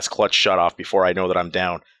 that last clutch shot off before I know that I'm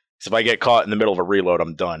down. Because if I get caught in the middle of a reload,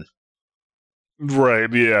 I'm done.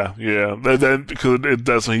 Right, yeah.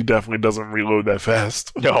 Because he definitely doesn't reload that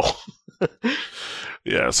fast. No.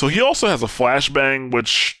 Yeah, so he also has a flashbang,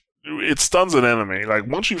 which it stuns an enemy. Like,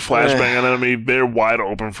 once you flashbang an enemy, they're wide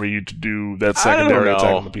open for you to do that secondary attack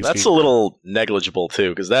on the Peacekeeper. That's a little negligible, too,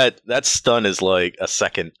 because that stun is like a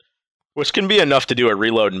second, which can be enough to do a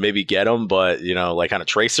reload and maybe get him, but, like on a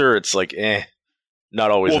Tracer, it's like,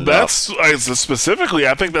 not always enough. Well, specifically,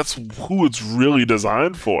 I think that's who it's really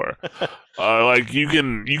designed for. Like, you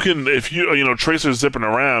can, if Tracer's zipping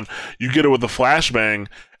around, you get it with a flashbang,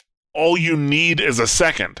 all you need is a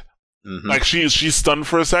second. Mm-hmm. Like, she's stunned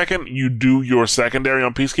for a second, you do your secondary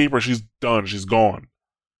on Peacekeeper, she's done, she's gone.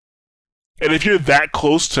 And if you're that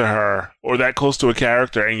close to her, or that close to a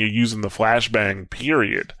character, and you're using the flashbang,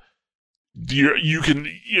 period, you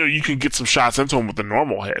can get some shots into him with a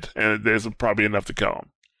normal hit, and there's probably enough to kill him.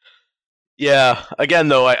 Yeah. Again,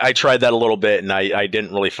 though, I tried that a little bit, and I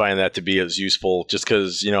didn't really find that to be as useful. Just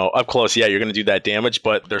because up close, yeah, you're going to do that damage,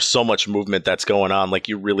 but there's so much movement that's going on. Like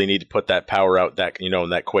you really need to put that power out that in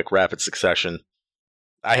that quick, rapid succession.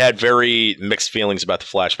 I had very mixed feelings about the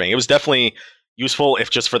flashbang. It was definitely useful if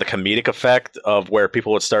just for the comedic effect of where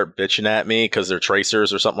people would start bitching at me because they're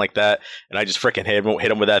tracers or something like that, and I just freaking hit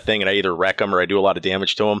them with that thing, and I either wreck them or I do a lot of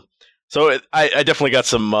damage to them. So I definitely got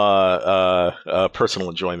some personal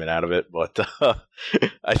enjoyment out of it, but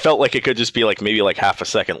I felt like it could just be maybe half a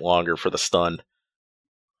second longer for the stun.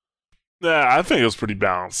 Yeah, I think it was pretty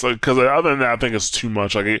balanced. Because other than that, I think it's too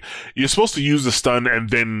much. You're supposed to use the stun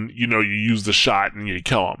and then you use the shot and you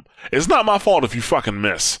kill him. It's not my fault if you fucking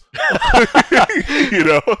miss.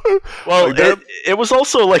 Well, it was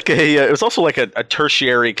also like a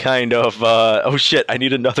tertiary kind of. Oh shit! I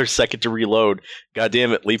need another second to reload. God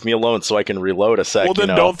damn it! Leave me alone so I can reload a sec. Well,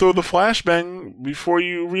 then don't throw the flashbang before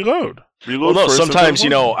you reload. Well, no. Sometimes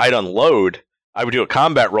I'd unload. I would do a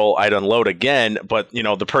combat roll, I'd unload again, but,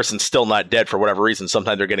 the person's still not dead for whatever reason.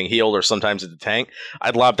 Sometimes they're getting healed or sometimes it's the tank.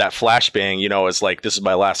 I'd lob that flashbang, as this is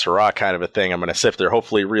my last hurrah kind of a thing. I'm going to sit there,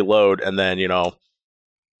 hopefully reload, and then,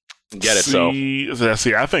 get it.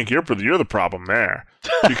 See, I think you're the problem there.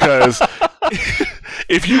 Because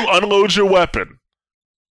if you unload your weapon,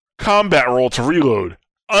 combat roll to reload,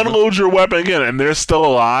 unload your weapon again, and they're still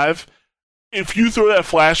alive... If you throw that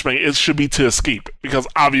flashbang, it should be to escape, because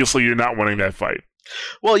obviously you're not winning that fight.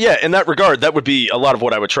 Well, yeah, in that regard, that would be a lot of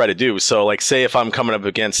what I would try to do. So, say if I'm coming up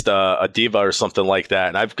against a D.Va or something like that,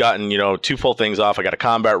 and I've gotten, 2 full things off, I got a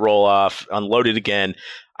combat roll off, unloaded again,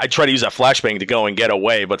 I'd try to use that flashbang to go and get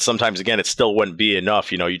away, but sometimes, again, it still wouldn't be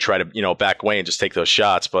enough. You try to, back away and just take those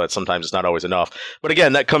shots, but sometimes it's not always enough. But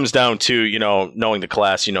again, that comes down to, knowing the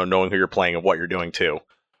class, knowing who you're playing and what you're doing, too.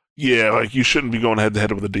 Yeah, you shouldn't be going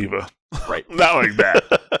head-to-head with a D.Va. Right. Not like that.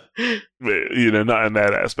 Not in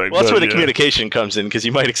that aspect. Well, that's where the communication comes in, because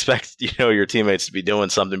you might expect, your teammates to be doing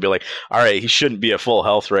something, be like, all right, he shouldn't be at full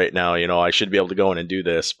health right now. I should be able to go in and do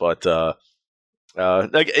this. But, overall,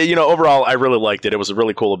 I really liked it. It was a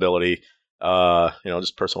really cool ability.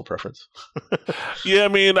 Just personal preference. Yeah, I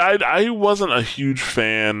mean, I wasn't a huge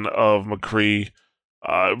fan of McCree,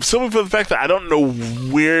 simply for the fact that I don't know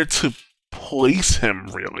where to place him,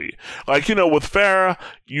 really. With Pharah,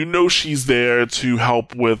 she's there to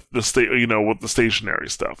help with the with the stationary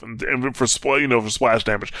stuff, and for splash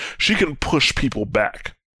damage, she can push people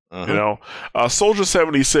back. Soldier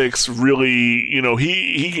 76 really,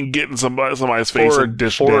 he can get in somebody's face and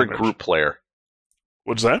dish forward damage. Group player.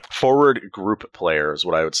 What's that? Forward group player is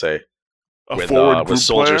what I would say. With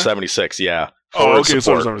Soldier player? 76, yeah. Forward okay,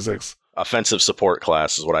 support. Soldier 76. Offensive support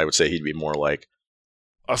class is what I would say he'd be more like.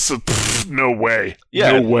 No way.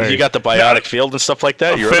 Yeah, no way. You got the biotic field and stuff like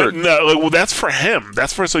that. That's for him.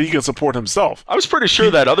 That's so he can support himself. I was pretty sure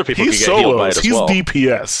that other people could get healed by it as well. He's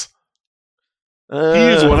DPS.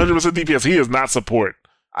 He's 100% DPS. He is not support.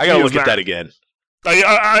 I gotta look at that again.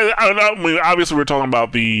 I mean, obviously, we're talking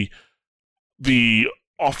about the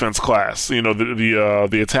offense class.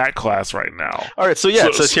 The attack class right now. All right, so yeah,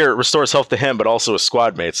 it says here it restores health to him, but also his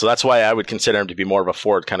squad mates. So that's why I would consider him to be more of a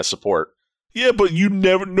forward kind of support. Yeah, but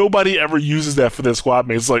nobody ever uses that for their squad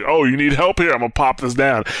mates. It's like, oh, you need help here? I'm gonna pop this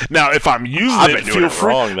down. Now, if I'm using feel free.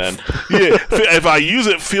 Wrong, then. Yeah, if I use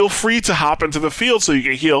it, feel free to hop into the field so you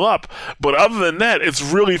can heal up. But other than that, it's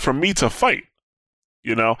really for me to fight.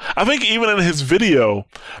 I think even in his video,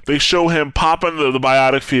 they show him popping the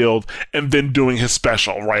biotic field and then doing his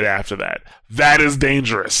special right after that. That is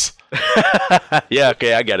dangerous. Yeah,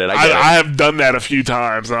 okay, I get it. I have done that a few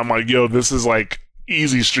times, and I'm like, yo, this is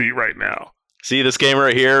easy street right now. See, this game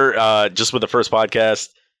right here, just with the first podcast,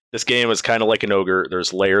 this game is kind of like an ogre.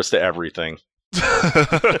 There's layers to everything.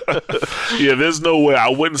 Yeah, there's no way. I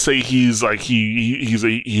wouldn't say he's he's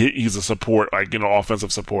a support,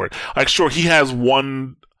 offensive support. Sure, he has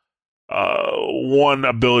one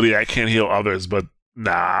ability that can't heal others, but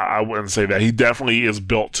nah, I wouldn't say that. He definitely is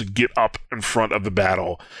built to get up in front of the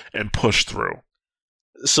battle and push through.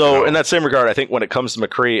 So, in that same regard, I think when it comes to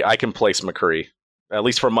McCree, I can place McCree. At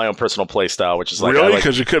least for my own personal play style, which is really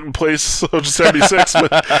because you couldn't place Soldier 76. Go for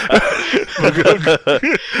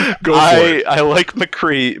it. I like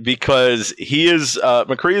McCree because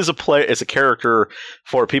McCree is a character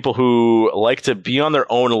for people who like to be on their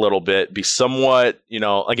own a little bit, be somewhat,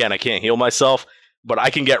 again, I can't heal myself, but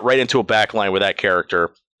I can get right into a backline with that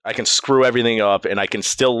character. I can screw everything up, and I can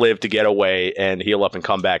still live to get away and heal up and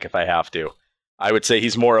come back if I have to. I would say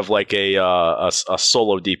he's more of a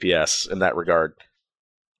solo DPS in that regard.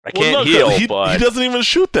 I can't heal, but he doesn't even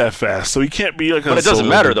shoot that fast, so he can't be like. But it doesn't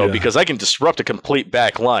matter though, because I can disrupt a complete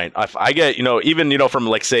back line. If I get, even from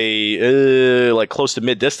like say like close to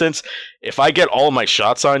mid distance, if I get all my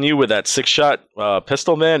shots on you with that 6-shot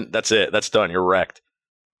pistol, man, that's it. That's done. You're wrecked.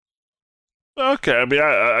 Okay, I mean,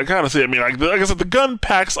 I kind of see. I mean, like I said, the gun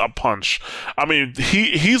packs a punch. I mean,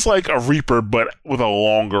 he's like a Reaper, but with a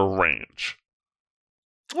longer range.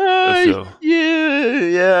 Yeah,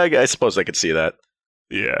 I suppose I could see that.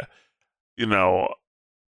 Yeah, we're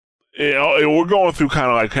going through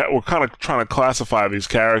we're kind of trying to classify these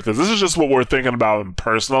characters. This is just what we're thinking about them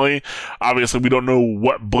personally. Obviously, we don't know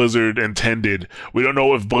what Blizzard intended. We don't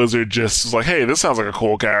know if Blizzard just was like, "Hey, this sounds like a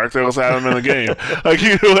cool character. Let's add him in the game."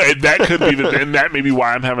 And that could be, and that may be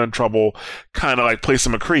why I'm having trouble kind of like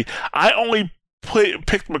placing McCree. I only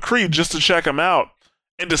picked McCree just to check him out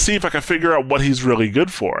and to see if I can figure out what he's really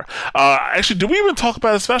good for. Actually, did we even talk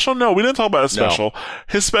about his special? No, we didn't talk about his special. No.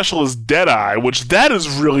 His special is Deadeye, which that is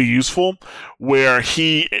really useful, where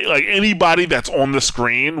he, like anybody that's on the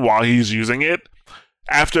screen while he's using it,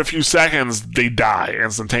 after a few seconds, they die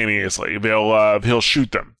instantaneously. He'll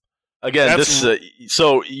shoot them. Again,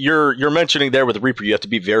 so you're mentioning there with Reaper, you have to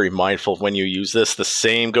be very mindful when you use this. The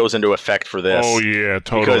same goes into effect for this. Oh, yeah,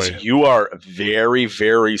 totally. Because you are very,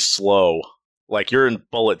 very slow. Like, you're in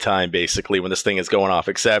bullet time, basically, when this thing is going off,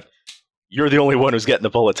 except you're the only one who's getting the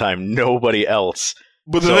bullet time, nobody else.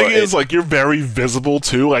 But the thing is, like, you're very visible,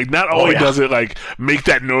 too. Like, not only does it, like, make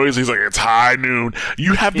that noise, he's like, it's high noon.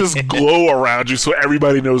 You have this glow around you so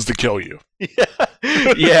everybody knows to kill you.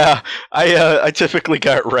 Yeah. I typically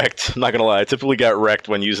got wrecked. I'm not going to lie. I typically got wrecked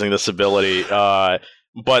when using this ability.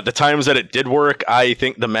 But the times that it did work, I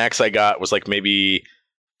think the max I got was, like, maybe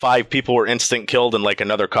 5 people were instant killed, and like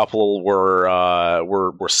another couple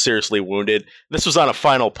were seriously wounded. This was on a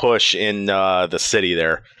final push in the city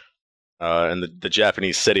there, in the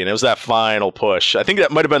Japanese city, and it was that final push. I think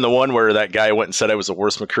that might have been the one where that guy went and said I was the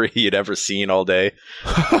worst McCree he'd ever seen all day.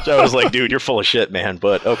 Which I was like, dude, you're full of shit, man.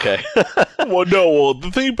 But okay. Well, the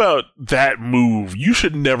thing about that move, you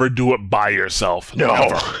should never do it by yourself.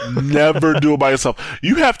 No. Never do it by yourself.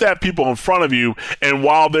 You have to have people in front of you, and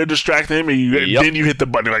while they're distracting him, then you hit the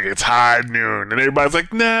button like it's high noon, and everybody's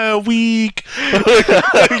like, "No, weak."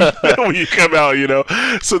 When you come out,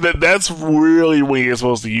 so that's really when you're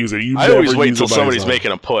supposed to use it. I always wait until somebody's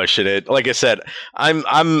making a push, and it, like I said, I'm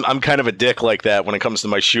kind of a dick like that when it comes to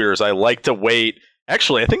my shooters. I like to wait.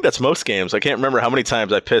 Actually, I think that's most games. I can't remember how many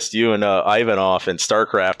times I pissed you and Ivan off in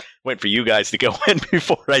StarCraft. Went for you guys to go in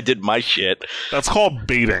before I did my shit. That's called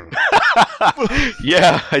baiting.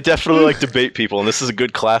 Yeah, I definitely like to bait people, and this is a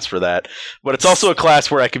good class for that. But it's also a class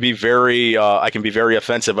where I can be very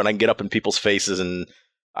offensive, and I can get up in people's faces, and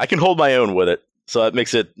I can hold my own with it. So that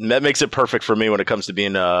makes it perfect for me when it comes to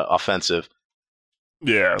being offensive.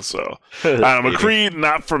 Yeah, so McCree,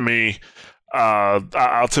 not for me.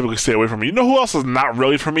 I'll typically stay away from him. You know who else is not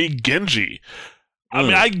really for me? Genji. I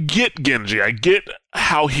mean, I get Genji. I get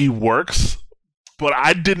how he works, but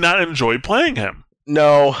I did not enjoy playing him.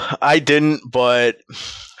 No, I didn't, but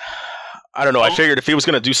I don't know. I figured if he was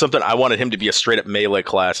going to do something, I wanted him to be a straight-up melee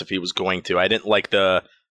class if he was going to. I didn't like the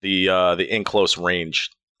in-close range.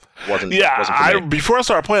 Wasn't before I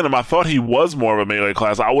started playing him, I thought he was more of a melee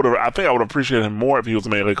class. I think I would appreciate him more if he was a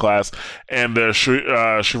melee class. And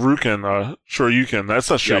Shoryuken. That's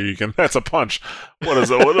not Shoryuken. Yep. That's a punch. What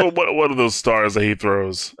is it? What are those stars that he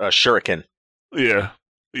throws? Shuriken. Yeah,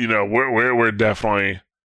 we're definitely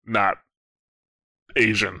not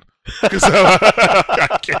Asian.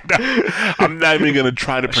 I'm not even going to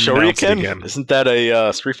try to pronounce it again. Isn't that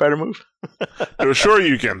a Street Fighter move? Sure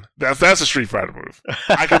you can. That's a Street Fighter move.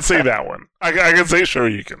 I can say that one. I can say sure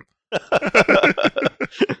you can.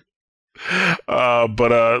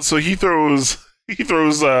 So he throws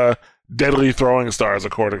deadly throwing stars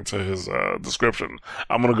according to his description.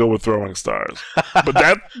 I'm gonna go with throwing stars. But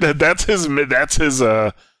that's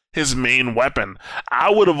his main weapon.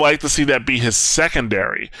 I would have liked to see that be his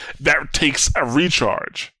secondary. That takes a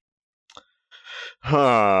recharge.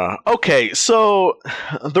 Okay, so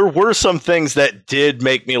there were some things that did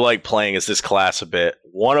make me like playing as this class a bit.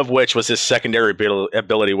 One of which was his secondary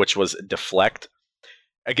ability, which was Deflect.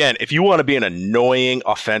 Again, if you want to be an annoying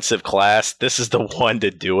offensive class, this is the one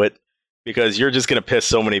to do it. Because you're just going to piss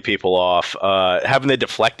so many people off. Having the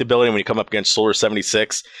deflect ability when you come up against Solar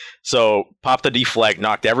 76. So pop the deflect,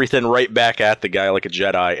 knocked everything right back at the guy like a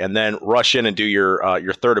Jedi, and then rush in and do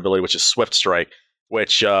your third ability, which is Swift Strike,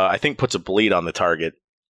 which I think puts a bleed on the target.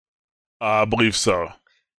 I believe so.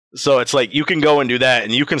 So it's like you can go and do that,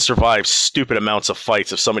 and you can survive stupid amounts of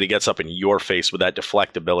fights if somebody gets up in your face with that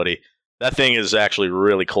deflect ability. That thing is actually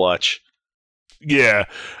really clutch. Yeah,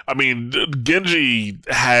 I mean, Genji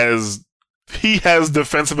has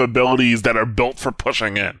defensive abilities that are built for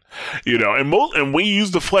pushing in, and when you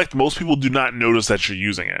use deflect, most people do not notice that you're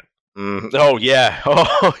using it. Oh yeah,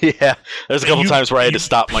 There's a couple times where I had to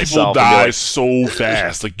stop myself. People die so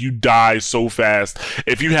fast, like you die so fast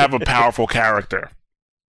if you have a powerful character,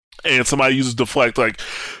 and somebody uses deflect. Like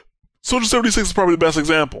Soldier 76 is probably the best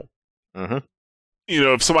example. Mm-hmm.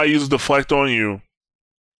 If somebody uses deflect on you,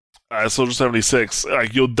 Soldier 76,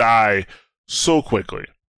 like you'll die so quickly.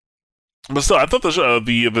 But still, I thought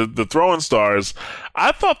the throwing stars,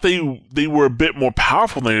 I thought they were a bit more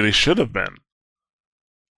powerful than they should have been.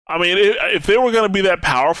 I mean, if they were going to be that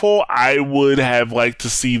powerful, I would have liked to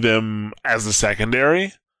see them as a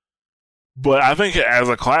secondary. But I think as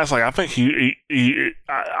a class, like I think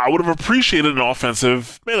I would have appreciated an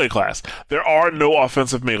offensive melee class. There are no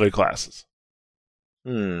offensive melee classes.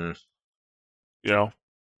 Yeah.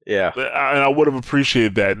 And I would have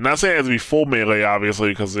appreciated that. Not saying it has to be full melee, obviously,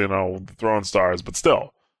 because throwing stars, but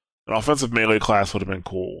still, an offensive melee class would have been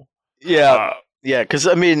cool. Yeah. Yeah, because,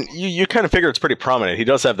 I mean, you kind of figure it's pretty prominent. He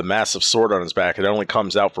does have the massive sword on his back. It only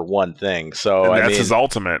comes out for one thing. So and that's his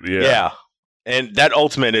ultimate, yeah. Yeah. And that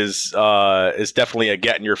ultimate is definitely a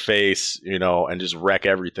get in your face, and just wreck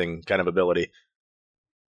everything kind of ability.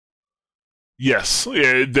 Yes.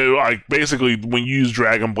 Yeah, like, basically, when you use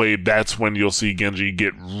Dragon Blade, that's when you'll see Genji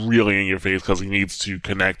get really in your face because he needs to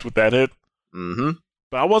connect with that hit. Mm-hmm.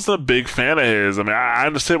 But I wasn't a big fan of his. I mean, I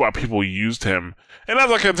understand why people used him. And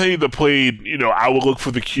as I continued to play, I would look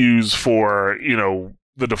for the cues for,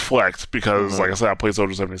 the deflect because, like I said, I played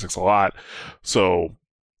Soldier 76 a lot. So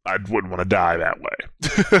I wouldn't want to die that way.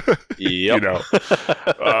 Yep.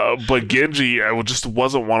 But Genji, it just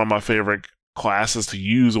wasn't one of my favorite classes to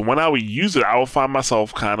use. And when I would use it, I would find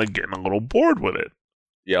myself kind of getting a little bored with it.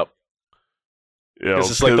 Yep.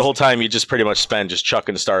 It's like the whole time you just pretty much spend just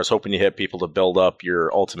chucking stars, hoping you hit people to build up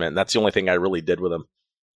your ultimate. And that's the only thing I really did with him.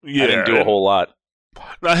 Yeah, I didn't do a whole lot.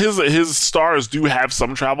 Now his stars do have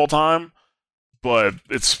some travel time, but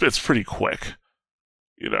it's pretty quick.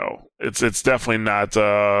 It's definitely not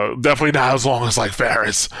as long as like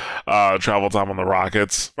Varus travel time on the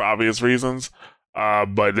rockets for obvious reasons.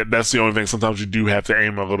 But that's the only thing. Sometimes you do have to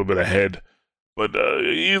aim a little bit ahead. But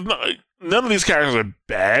none of these characters are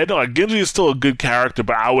bad. Like Genji is still a good character,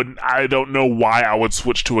 but I don't know why I would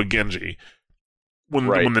switch to a Genji when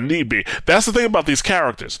the need be. That's the thing about these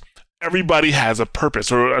characters. Everybody has a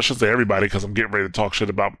purpose, or I should say everybody, because I'm getting ready to talk shit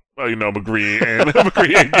about McCree and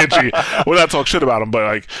Genji. Well, not talk shit about them, but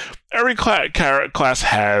like every class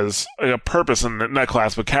has a purpose, and not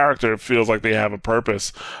class, but character feels like they have a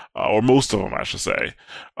purpose, or most of them, I should say.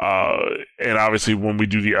 And obviously, when we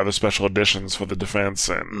do the other special editions for the defense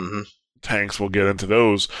and tanks, we'll get into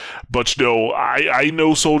those. But I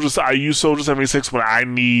know soldiers. I use Soldier 76 when I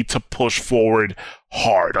need to push forward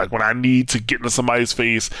hard, like when I need to get into somebody's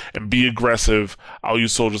face and be aggressive. I'll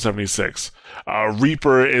use Soldier 76.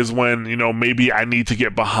 Reaper is when maybe I need to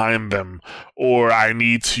get behind them, or I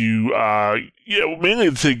need to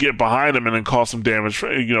mainly to get behind them and then cause some damage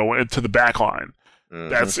to the back line.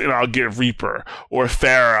 That's I'll get Reaper or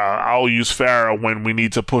Pharah. I'll use Pharah when we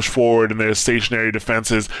need to push forward and there's stationary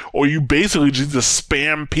defenses, or you basically just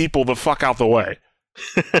spam people the fuck out the way.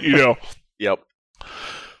 Yep.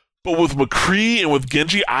 But with McCree and with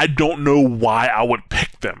Genji, I don't know why I would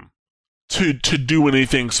pick them to do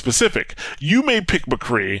anything specific. You may pick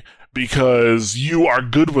McCree because you are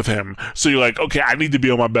good with him, so you're like, okay, I need to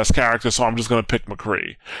be on my best character, so I'm just going to pick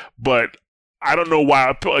McCree. But I don't know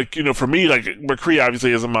why. For me, like McCree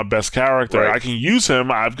obviously isn't my best character. Right. I can use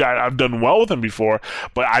him. I've done well with him before,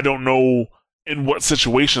 but I don't know in what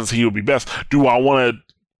situations he would be best. Do I want to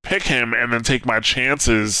pick him and then take my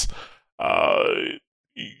chances?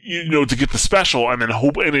 To get the special and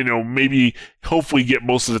then maybe hopefully get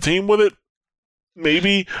most of the team with it.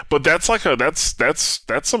 Maybe, but that's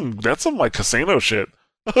some like casino shit.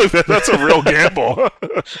 That's a real gamble.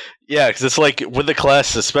 Yeah, because it's like with the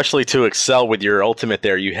class, especially to excel with your ultimate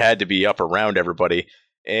there, you had to be up around everybody.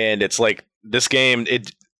 And it's like this game,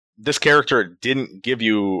 this character didn't give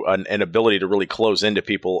you an ability to really close into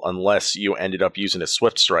people unless you ended up using a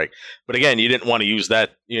Swift Strike. But again, you didn't want to use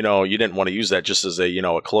that, you didn't want to use that just as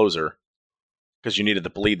a closer, because you needed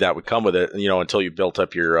the bleed that would come with it, until you built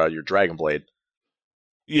up your Dragon Blade.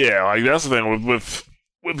 Yeah, like that's the thing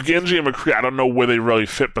with Genji and McCree, I don't know where they really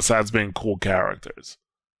fit besides being cool characters.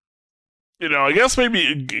 I guess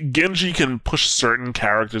maybe Genji can push certain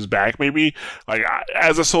characters back, maybe. Like,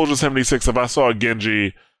 as a Soldier 76, if I saw a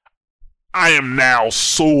Genji, I am now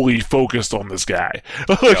solely focused on this guy,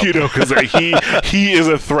 Yep. because he is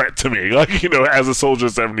a threat to me, as a Soldier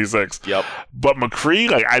 76. Yep. But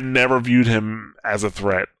McCree, I never viewed him as a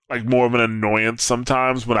threat, more of an annoyance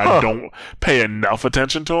sometimes when I don't pay enough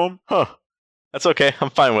attention to him. Huh. That's okay. I'm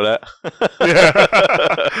fine with that. Yeah.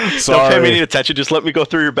 Don't Sorry. pay me any attention. Just let me go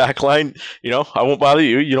through your back line. I won't bother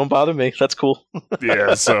you. You don't bother me. That's cool.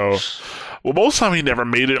 Yeah, so... Well, most of the time he never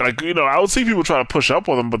made it. I would see people try to push up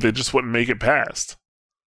with him, but they just wouldn't make it past.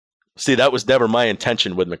 See, that was never my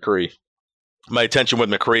intention with McCree. My intention with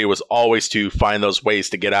McCree was always to find those ways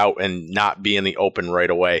to get out and not be in the open right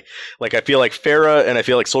away. I feel like Farah and I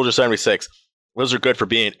feel like Soldier 76, those are good for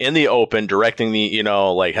being in the open, directing the,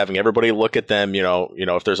 having everybody look at them,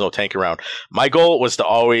 if there's no tank around. My goal was to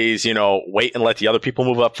always, wait and let the other people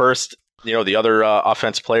move up first. The other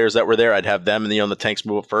offense players that were there, I'd have them and the tanks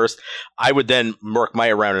move up first. I would then work my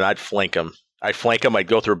around and I'd flank them. I'd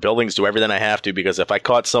go through buildings, do everything I have to, because if I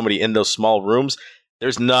caught somebody in those small rooms,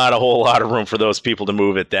 there's not a whole lot of room for those people to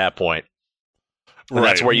move at that point. And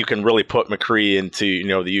that's where you can really put McCree into,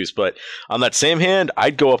 the use. But on that same hand,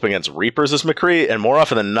 I'd go up against Reapers as McCree, and more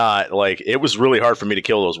often than not, it was really hard for me to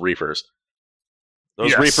kill those Reapers.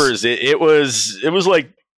 Those Reapers, it was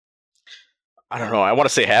like, I don't know, I want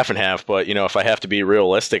to say half and half, but, if I have to be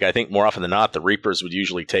realistic, I think more often than not, the Reapers would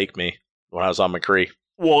usually take me when I was on McCree.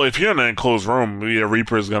 Well, if you're in an enclosed room,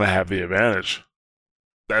 Reaper is going to have the advantage.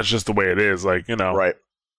 That's just the way it is, Right.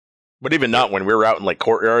 But even not when we were out in,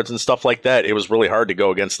 courtyards and stuff like that, it was really hard to go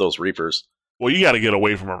against those Reapers. Well, you got to get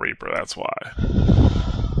away from a Reaper, that's why.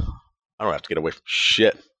 I don't have to get away from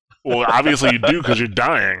shit. Well, obviously you do, because you're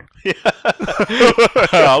dying. Yeah.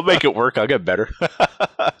 I'll make it work. I'll get better.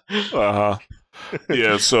 Uh-huh.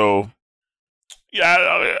 Yeah, so... Yeah,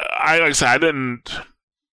 I like I said, I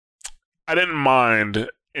didn't mind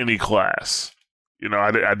any class.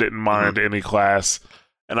 I didn't mind any class.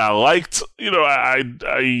 And I liked,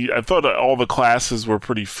 I thought that all the classes were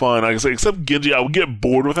pretty fun. Like I said, except Genji, I would get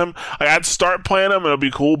bored with him. I'd start playing him and it'd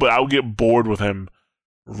be cool, but I would get bored with him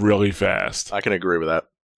really fast. I can agree with that.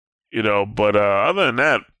 But other than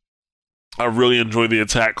that, I really enjoy the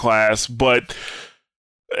attack class. But,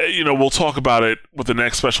 we'll talk about it with the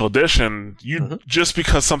next special edition. Just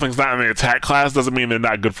because something's not in the attack class doesn't mean they're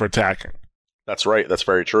not good for attacking. That's right. That's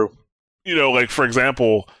very true. For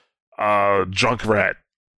example, Junkrat.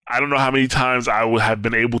 I don't know how many times I would have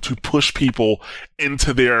been able to push people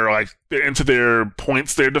into their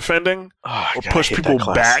points they're defending, or push people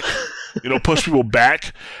back. Push people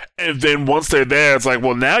back, and then once they're there, it's like,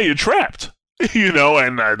 well, now you're trapped. And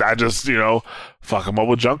I just fuck them up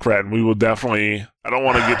with Junkrat, and we will definitely. I don't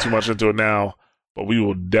want to get too much into it now, but we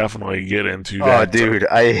will definitely get into that. Oh, dude,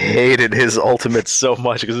 I hated his ultimate so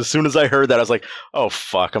much because as soon as I heard that, I was like, oh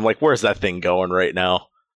fuck! I'm like, where's that thing going right now?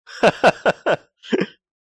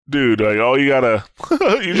 Dude, all you gotta,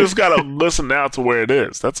 you just gotta listen now to where it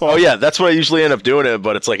is. That's all. Oh yeah, that's what I usually end up doing it,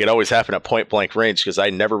 but it's it always happened at point blank range because I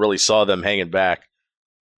never really saw them hanging back.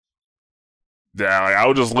 Yeah, I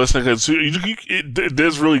would just listen because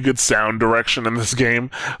there's really good sound direction in this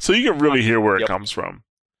game, so you can really hear where it comes from.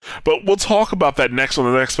 But we'll talk about that next on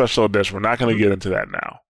the next special edition. We're not going to get into that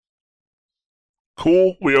now.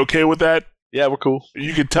 Cool? We okay with that? Yeah, we're cool.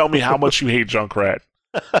 You can tell me how much you hate Junkrat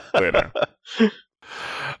later.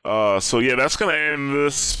 So yeah, that's gonna end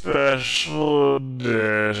this special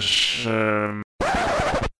edition.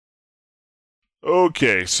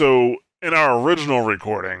 Okay, so in our original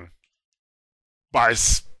recording, by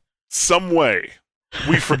some way,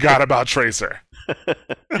 we forgot about Tracer.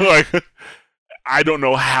 I don't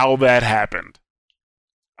know how that happened.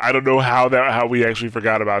 I don't know how we actually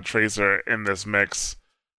forgot about Tracer in this mix.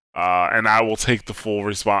 And I will take the full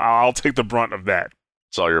response. I'll take the brunt of that.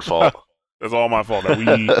 It's all your fault. It's all my fault that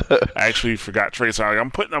we actually forgot Tracer.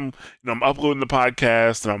 I'm uploading the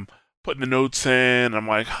podcast and I'm putting the notes in. I'm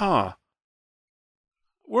like, I'm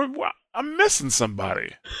missing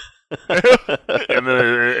somebody. And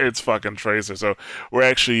then it's fucking Tracer. So we're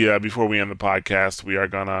actually before we end the podcast, we are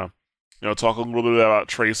gonna talk a little bit about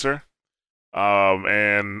Tracer.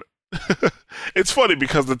 And it's funny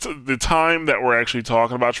because the time that we're actually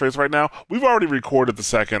talking about Tracer right now, we've already recorded the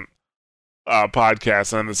second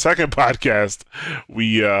podcast, and in the second podcast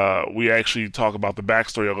we actually talk about the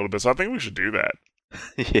backstory a little bit. So I think we should do that.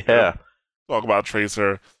 Yeah, talk about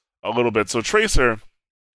Tracer a little bit. So Tracer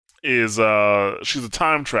is she's a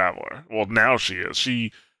time traveler. Well, now she is.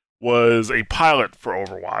 She was a pilot for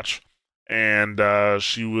Overwatch, and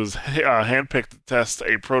she was handpicked to test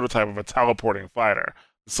a prototype of a teleporting fighter,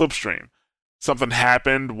 the Slipstream. Something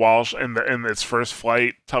happened while in its first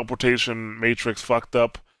flight. Teleportation matrix fucked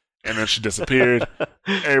up, and then she disappeared.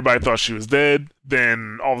 Everybody thought she was dead.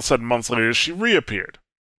 Then all of a sudden, months later, she reappeared.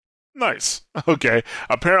 Nice. Okay.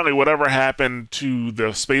 Apparently, whatever happened to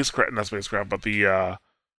the spacecraft, not spacecraft, but the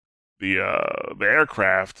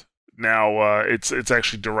aircraft, now it's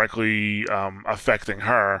actually directly affecting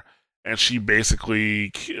her, and she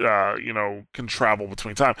basically can travel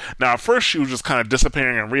between time. Now, at first, she was just kind of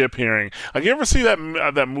disappearing and reappearing. Like, you ever see that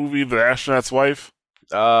movie, The Astronaut's Wife?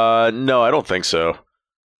 No, I don't think so.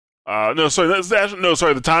 No, sorry,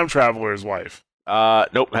 The Time Traveler's Wife.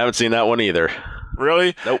 Nope, haven't seen that one either.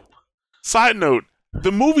 Really? Nope. Side note,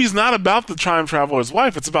 the movie's not about the time traveler's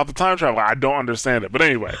wife, it's about the time traveler. I don't understand it. But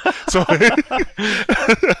anyway, so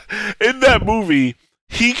in that movie,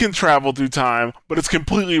 he can travel through time, but it's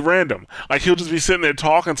completely random. Like, he'll just be sitting there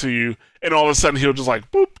talking to you, and all of a sudden he'll just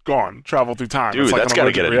like, boop, gone, travel through time. Dude, it's like that's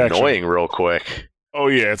gotta get annoying real quick. Oh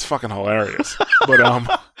yeah, it's fucking hilarious.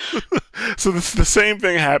 But so the same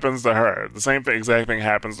thing happens to her. The exact thing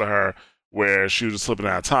happens to her where she was just slipping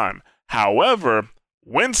out of time. However,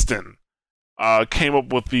 Winston came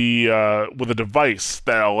up with a device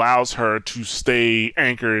that allows her to stay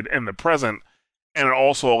anchored in the present, and it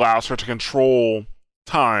also allows her to control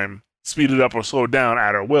time, speed it up or slow it down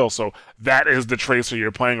at her will. So that is the Tracer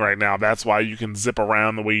you're playing right now. That's why you can zip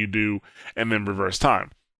around the way you do and then reverse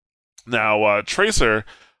time. Now, Tracer,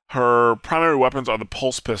 her primary weapons are the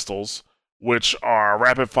pulse pistols, which are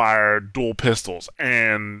rapid-fire dual pistols.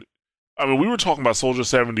 And, I mean, we were talking about Soldier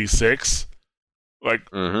 76, like,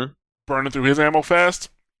 burning through his ammo fast.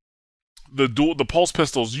 The pulse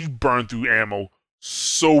pistols, you burn through ammo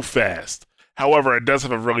so fast. However, it does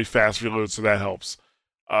have a really fast reload, so that helps.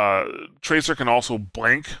 Tracer can also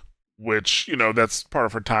blink, which, that's part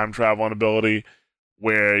of her time traveling ability,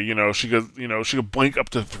 where she could blink up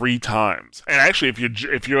to 3 times. And actually,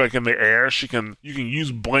 if you're like in the air, you can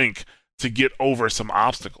use blink to get over some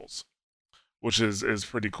obstacles, which is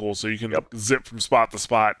pretty cool. So you can zip from spot to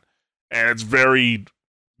spot, and it's very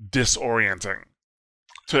disorienting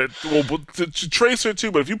to Tracer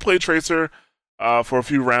too. But if you play Tracer for a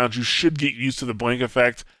few rounds, you should get used to the blink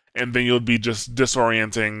effect, and then you'll be just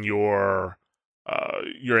disorienting your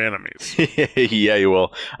enemies. Yeah, you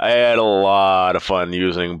will. I had a lot of fun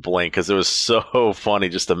using blink because it was so funny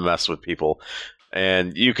just to mess with people,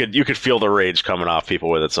 and you could feel the rage coming off people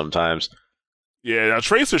with it sometimes. Yeah, now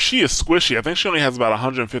Tracer, she is squishy. I think she only has about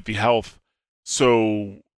 150 health,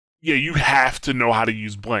 so yeah, you have to know how to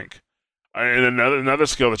use blink. And another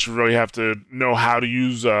skill that you really have to know how to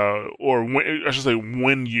use, or when, I should say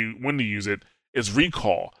when to use it, is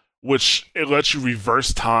recall, which it lets you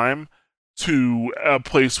reverse time to a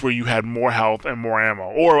place where you had more health and more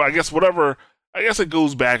ammo, or I guess it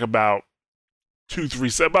goes back about 3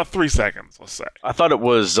 seconds, let's say. I thought it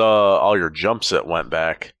was all your jumps that went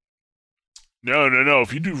back. No.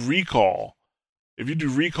 If you do recall,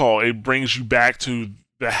 it brings you back to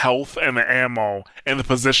the health and the ammo and the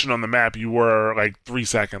position on the map you were like 3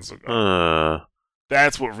 seconds ago.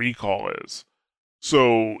 That's what recall is.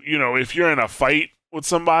 So, if you're in a fight with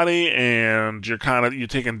somebody and you're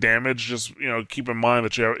taking damage, just, keep in mind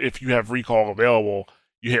that if you have recall available,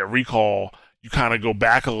 you hit recall, you kind of go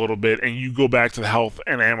back a little bit and you go back to the health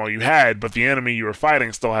and ammo you had, but the enemy you were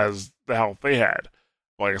fighting still has the health they had.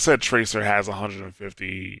 Like I said, Tracer has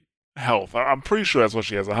 150 health. I'm pretty sure that's what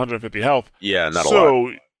she has, 150 health. Yeah, not a lot.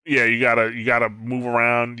 So, yeah, you gotta move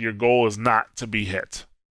around. Your goal is not to be hit.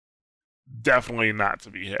 Definitely not to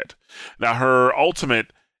be hit. Now, her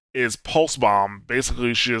ultimate is Pulse Bomb.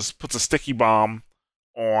 Basically, she just puts a sticky bomb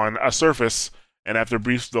on a surface, and after a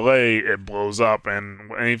brief delay, it blows up,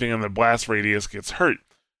 and anything in the blast radius gets hurt.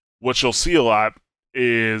 What you'll see a lot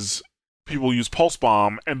is people use Pulse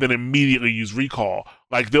Bomb and then immediately use Recall.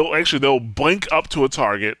 Like, they'll blink up to a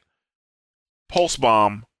target, Pulse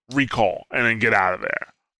Bomb, Recall, and then get out of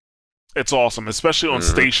there. It's awesome, especially on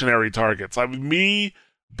stationary targets. Like, me,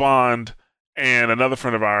 Bond, and another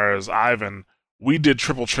friend of ours, Ivan, we did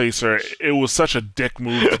Triple Tracer. It was such a dick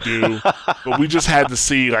move to do, but we just had to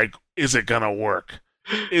see, like, is it gonna work?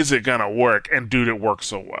 Is it gonna work? And dude, it worked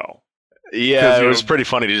so well. Yeah, it was pretty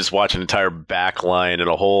funny to just watch an entire back line and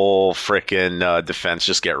a whole frickin' defense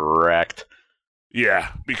just get wrecked.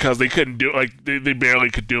 Yeah, because they couldn't do, like, they barely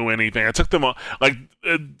could do anything. It took them,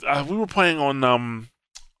 we were playing on,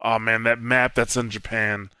 oh man, that map that's in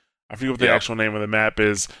Japan. I forget what the actual name of the map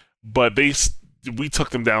is, but we took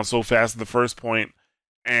them down so fast at the first point,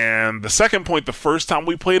 and the second point, the first time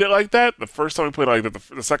we played it like that, the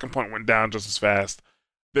second point went down just as fast.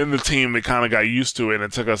 Then the team, they kind of got used to it, and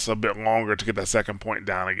it took us a bit longer to get that second point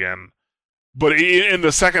down again. But in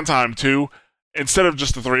the second time, too, instead of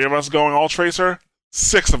just the 3 of us going all Tracer,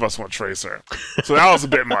 6 of us went Tracer. So that was a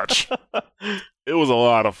bit much. It was a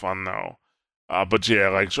lot of fun, though. But yeah,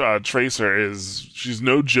 like Tracer she's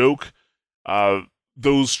no joke.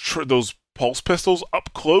 Those pulse pistols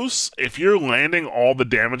up close, if you're landing all the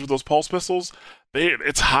damage with those pulse pistols,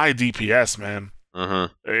 it's high DPS, man.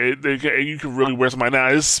 You can really wear somebody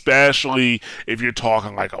down, especially if you're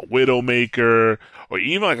talking like a Widowmaker or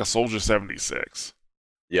even like a Soldier 76.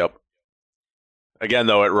 Yep. Again,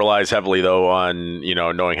 though, it relies heavily though on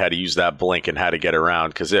knowing how to use that blink and how to get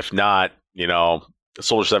around. Because if not,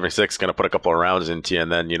 Soldier 76 is going to put a couple of rounds into you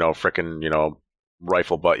and then frickin'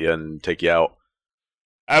 rifle butt you and take you out.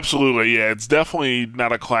 Absolutely, yeah. It's definitely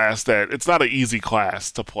not a class it's not an easy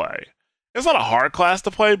class to play. It's not a hard class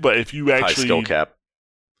to play, but if you actually high skill cap.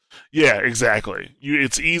 Yeah, exactly.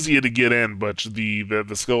 It's easier to get in, but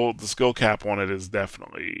the skill cap on it is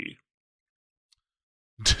definitely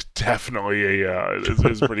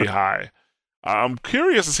is pretty high. I'm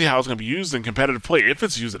curious to see how it's going to be used in competitive play, if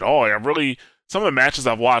it's used at all. Some of the matches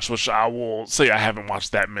I've watched, which I will say I haven't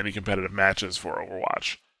watched that many competitive matches for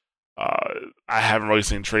Overwatch. I haven't really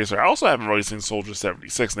seen Tracer. I also haven't really seen Soldier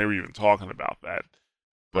 76, and they were even talking about that.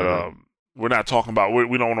 But we're not talking about.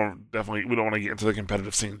 We don't want to get into the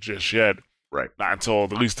competitive scene just yet. Right. Not until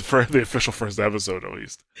at least the official first episode, at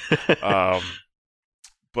least.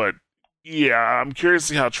 But yeah, I'm curious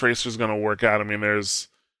to see how Tracer's going to work out. I mean, there's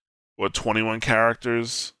 21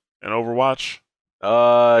 characters in Overwatch.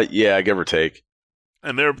 Yeah, give or take.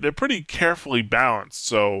 And they're pretty carefully balanced.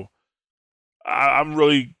 So I'm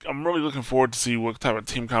really looking forward to see what type of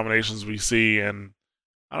team combinations we see. And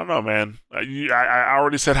I don't know, man. I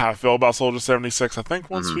already said how I feel about Soldier 76. I think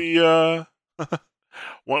once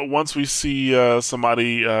once we see somebody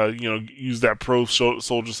use that pro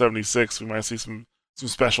Soldier 76, we might see some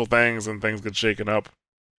special things and things get shaken up.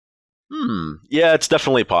 Yeah, it's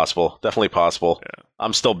definitely possible. Definitely possible. Yeah.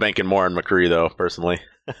 I'm still banking more on McCree though, personally.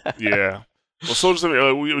 Yeah. Well, Soldier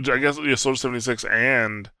 76, I guess Soldier 76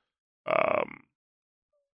 and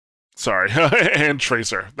and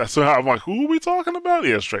Tracer. That's how I'm like, who are we talking about?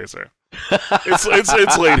 Yes, Tracer.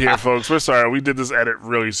 It's late here, folks. We're sorry. We did this edit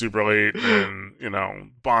really super late,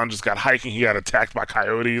 and Bond just got hiking. He got attacked by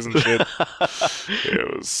coyotes and shit.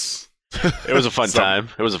 It was a fun time.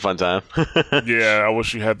 It was a fun time. Yeah, I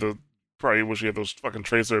wish you had those fucking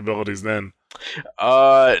Tracer abilities then.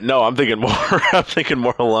 No, I'm thinking more. I'm thinking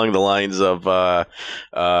more along the lines of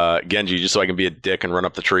Genji, just so I can be a dick and run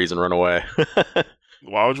up the trees and run away.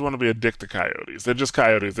 Why would you want to be a dick to coyotes? They're just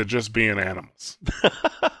coyotes. They're just being animals.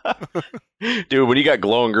 Dude, when you got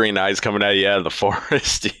glowing green eyes coming at you out of the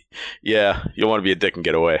forest, yeah, you'll want to be a dick and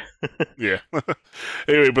get away. Yeah.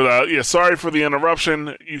 Anyway, but sorry for the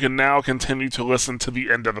interruption. You can now continue to listen to the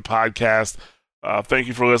end of the podcast. Thank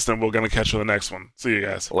you for listening. We're going to catch you in the next one. See you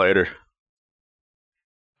guys. Later.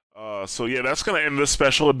 So yeah, that's going to end this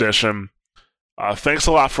special edition. Thanks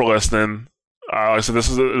a lot for listening. Like I said, this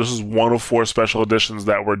is one of 4 special editions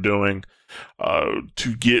that we're doing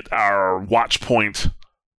to get our Watchpoint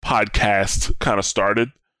podcast kind of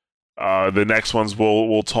started. The next ones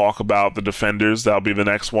we'll talk about the Defenders. That'll be the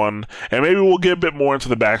next one, and maybe we'll get a bit more into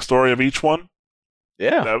the backstory of each one.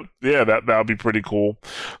 Yeah, that'll be pretty cool.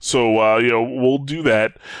 So we'll do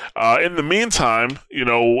that. In the meantime,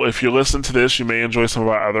 if you listen to this, you may enjoy some of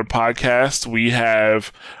our other podcasts. We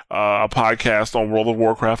have a podcast on World of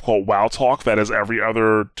Warcraft called WoW Talk that is every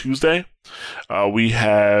other Tuesday. We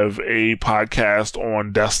have a podcast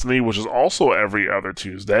on Destiny, which is also every other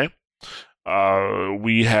Tuesday.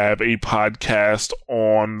 We have a podcast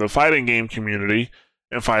on the fighting game community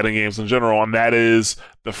and fighting games in general, and that is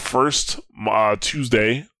the first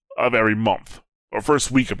Tuesday of every month, or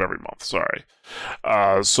first week of every month, sorry.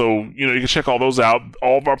 So, you can check all those out.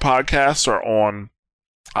 All of our podcasts are on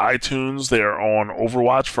iTunes. They are on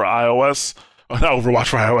Overwatch for iOS. Not Overwatch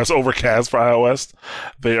for iOS, Overcast for iOS.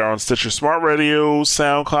 They are on Stitcher Smart Radio,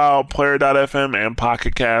 SoundCloud, Player.fm, and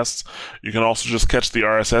Pocket Casts. You can also just catch the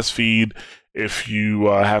RSS feed if you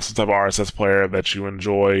have some type of RSS player that you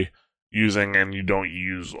enjoy using and you don't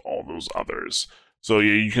use all those others. So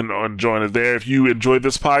yeah, you can join us there. If you enjoyed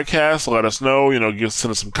this podcast, let us know.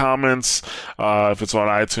 Send us some comments. If it's on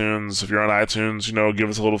iTunes, if you're on iTunes, give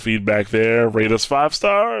us a little feedback there. Rate us 5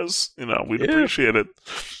 stars. We'd appreciate it.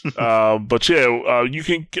 But yeah, you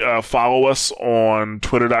can follow us on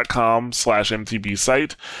twitter.com/MTB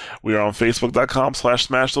site. We are on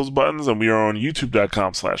facebook.com/smash those buttons, and we are on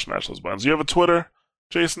youtube.com/smash those buttons. You have a Twitter,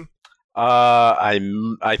 Jason?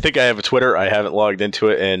 I think I have a Twitter. I haven't logged into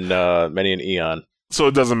it in many an eon. So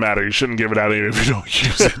it doesn't matter. You shouldn't give it out if you don't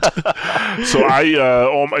use it. So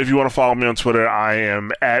if you want to follow me on Twitter, I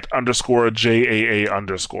am @_JAA_.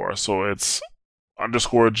 So it's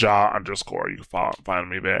 _Ja__. You can find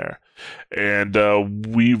me there. And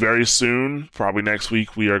we very soon, probably next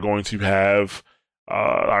week, we are going to have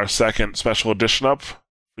our second special edition up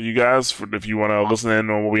for you guys, if you want to listen in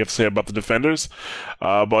on what we have to say about the Defenders.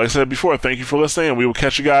 But like I said before, thank you for listening, and we will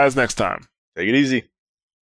catch you guys next time. Take it easy.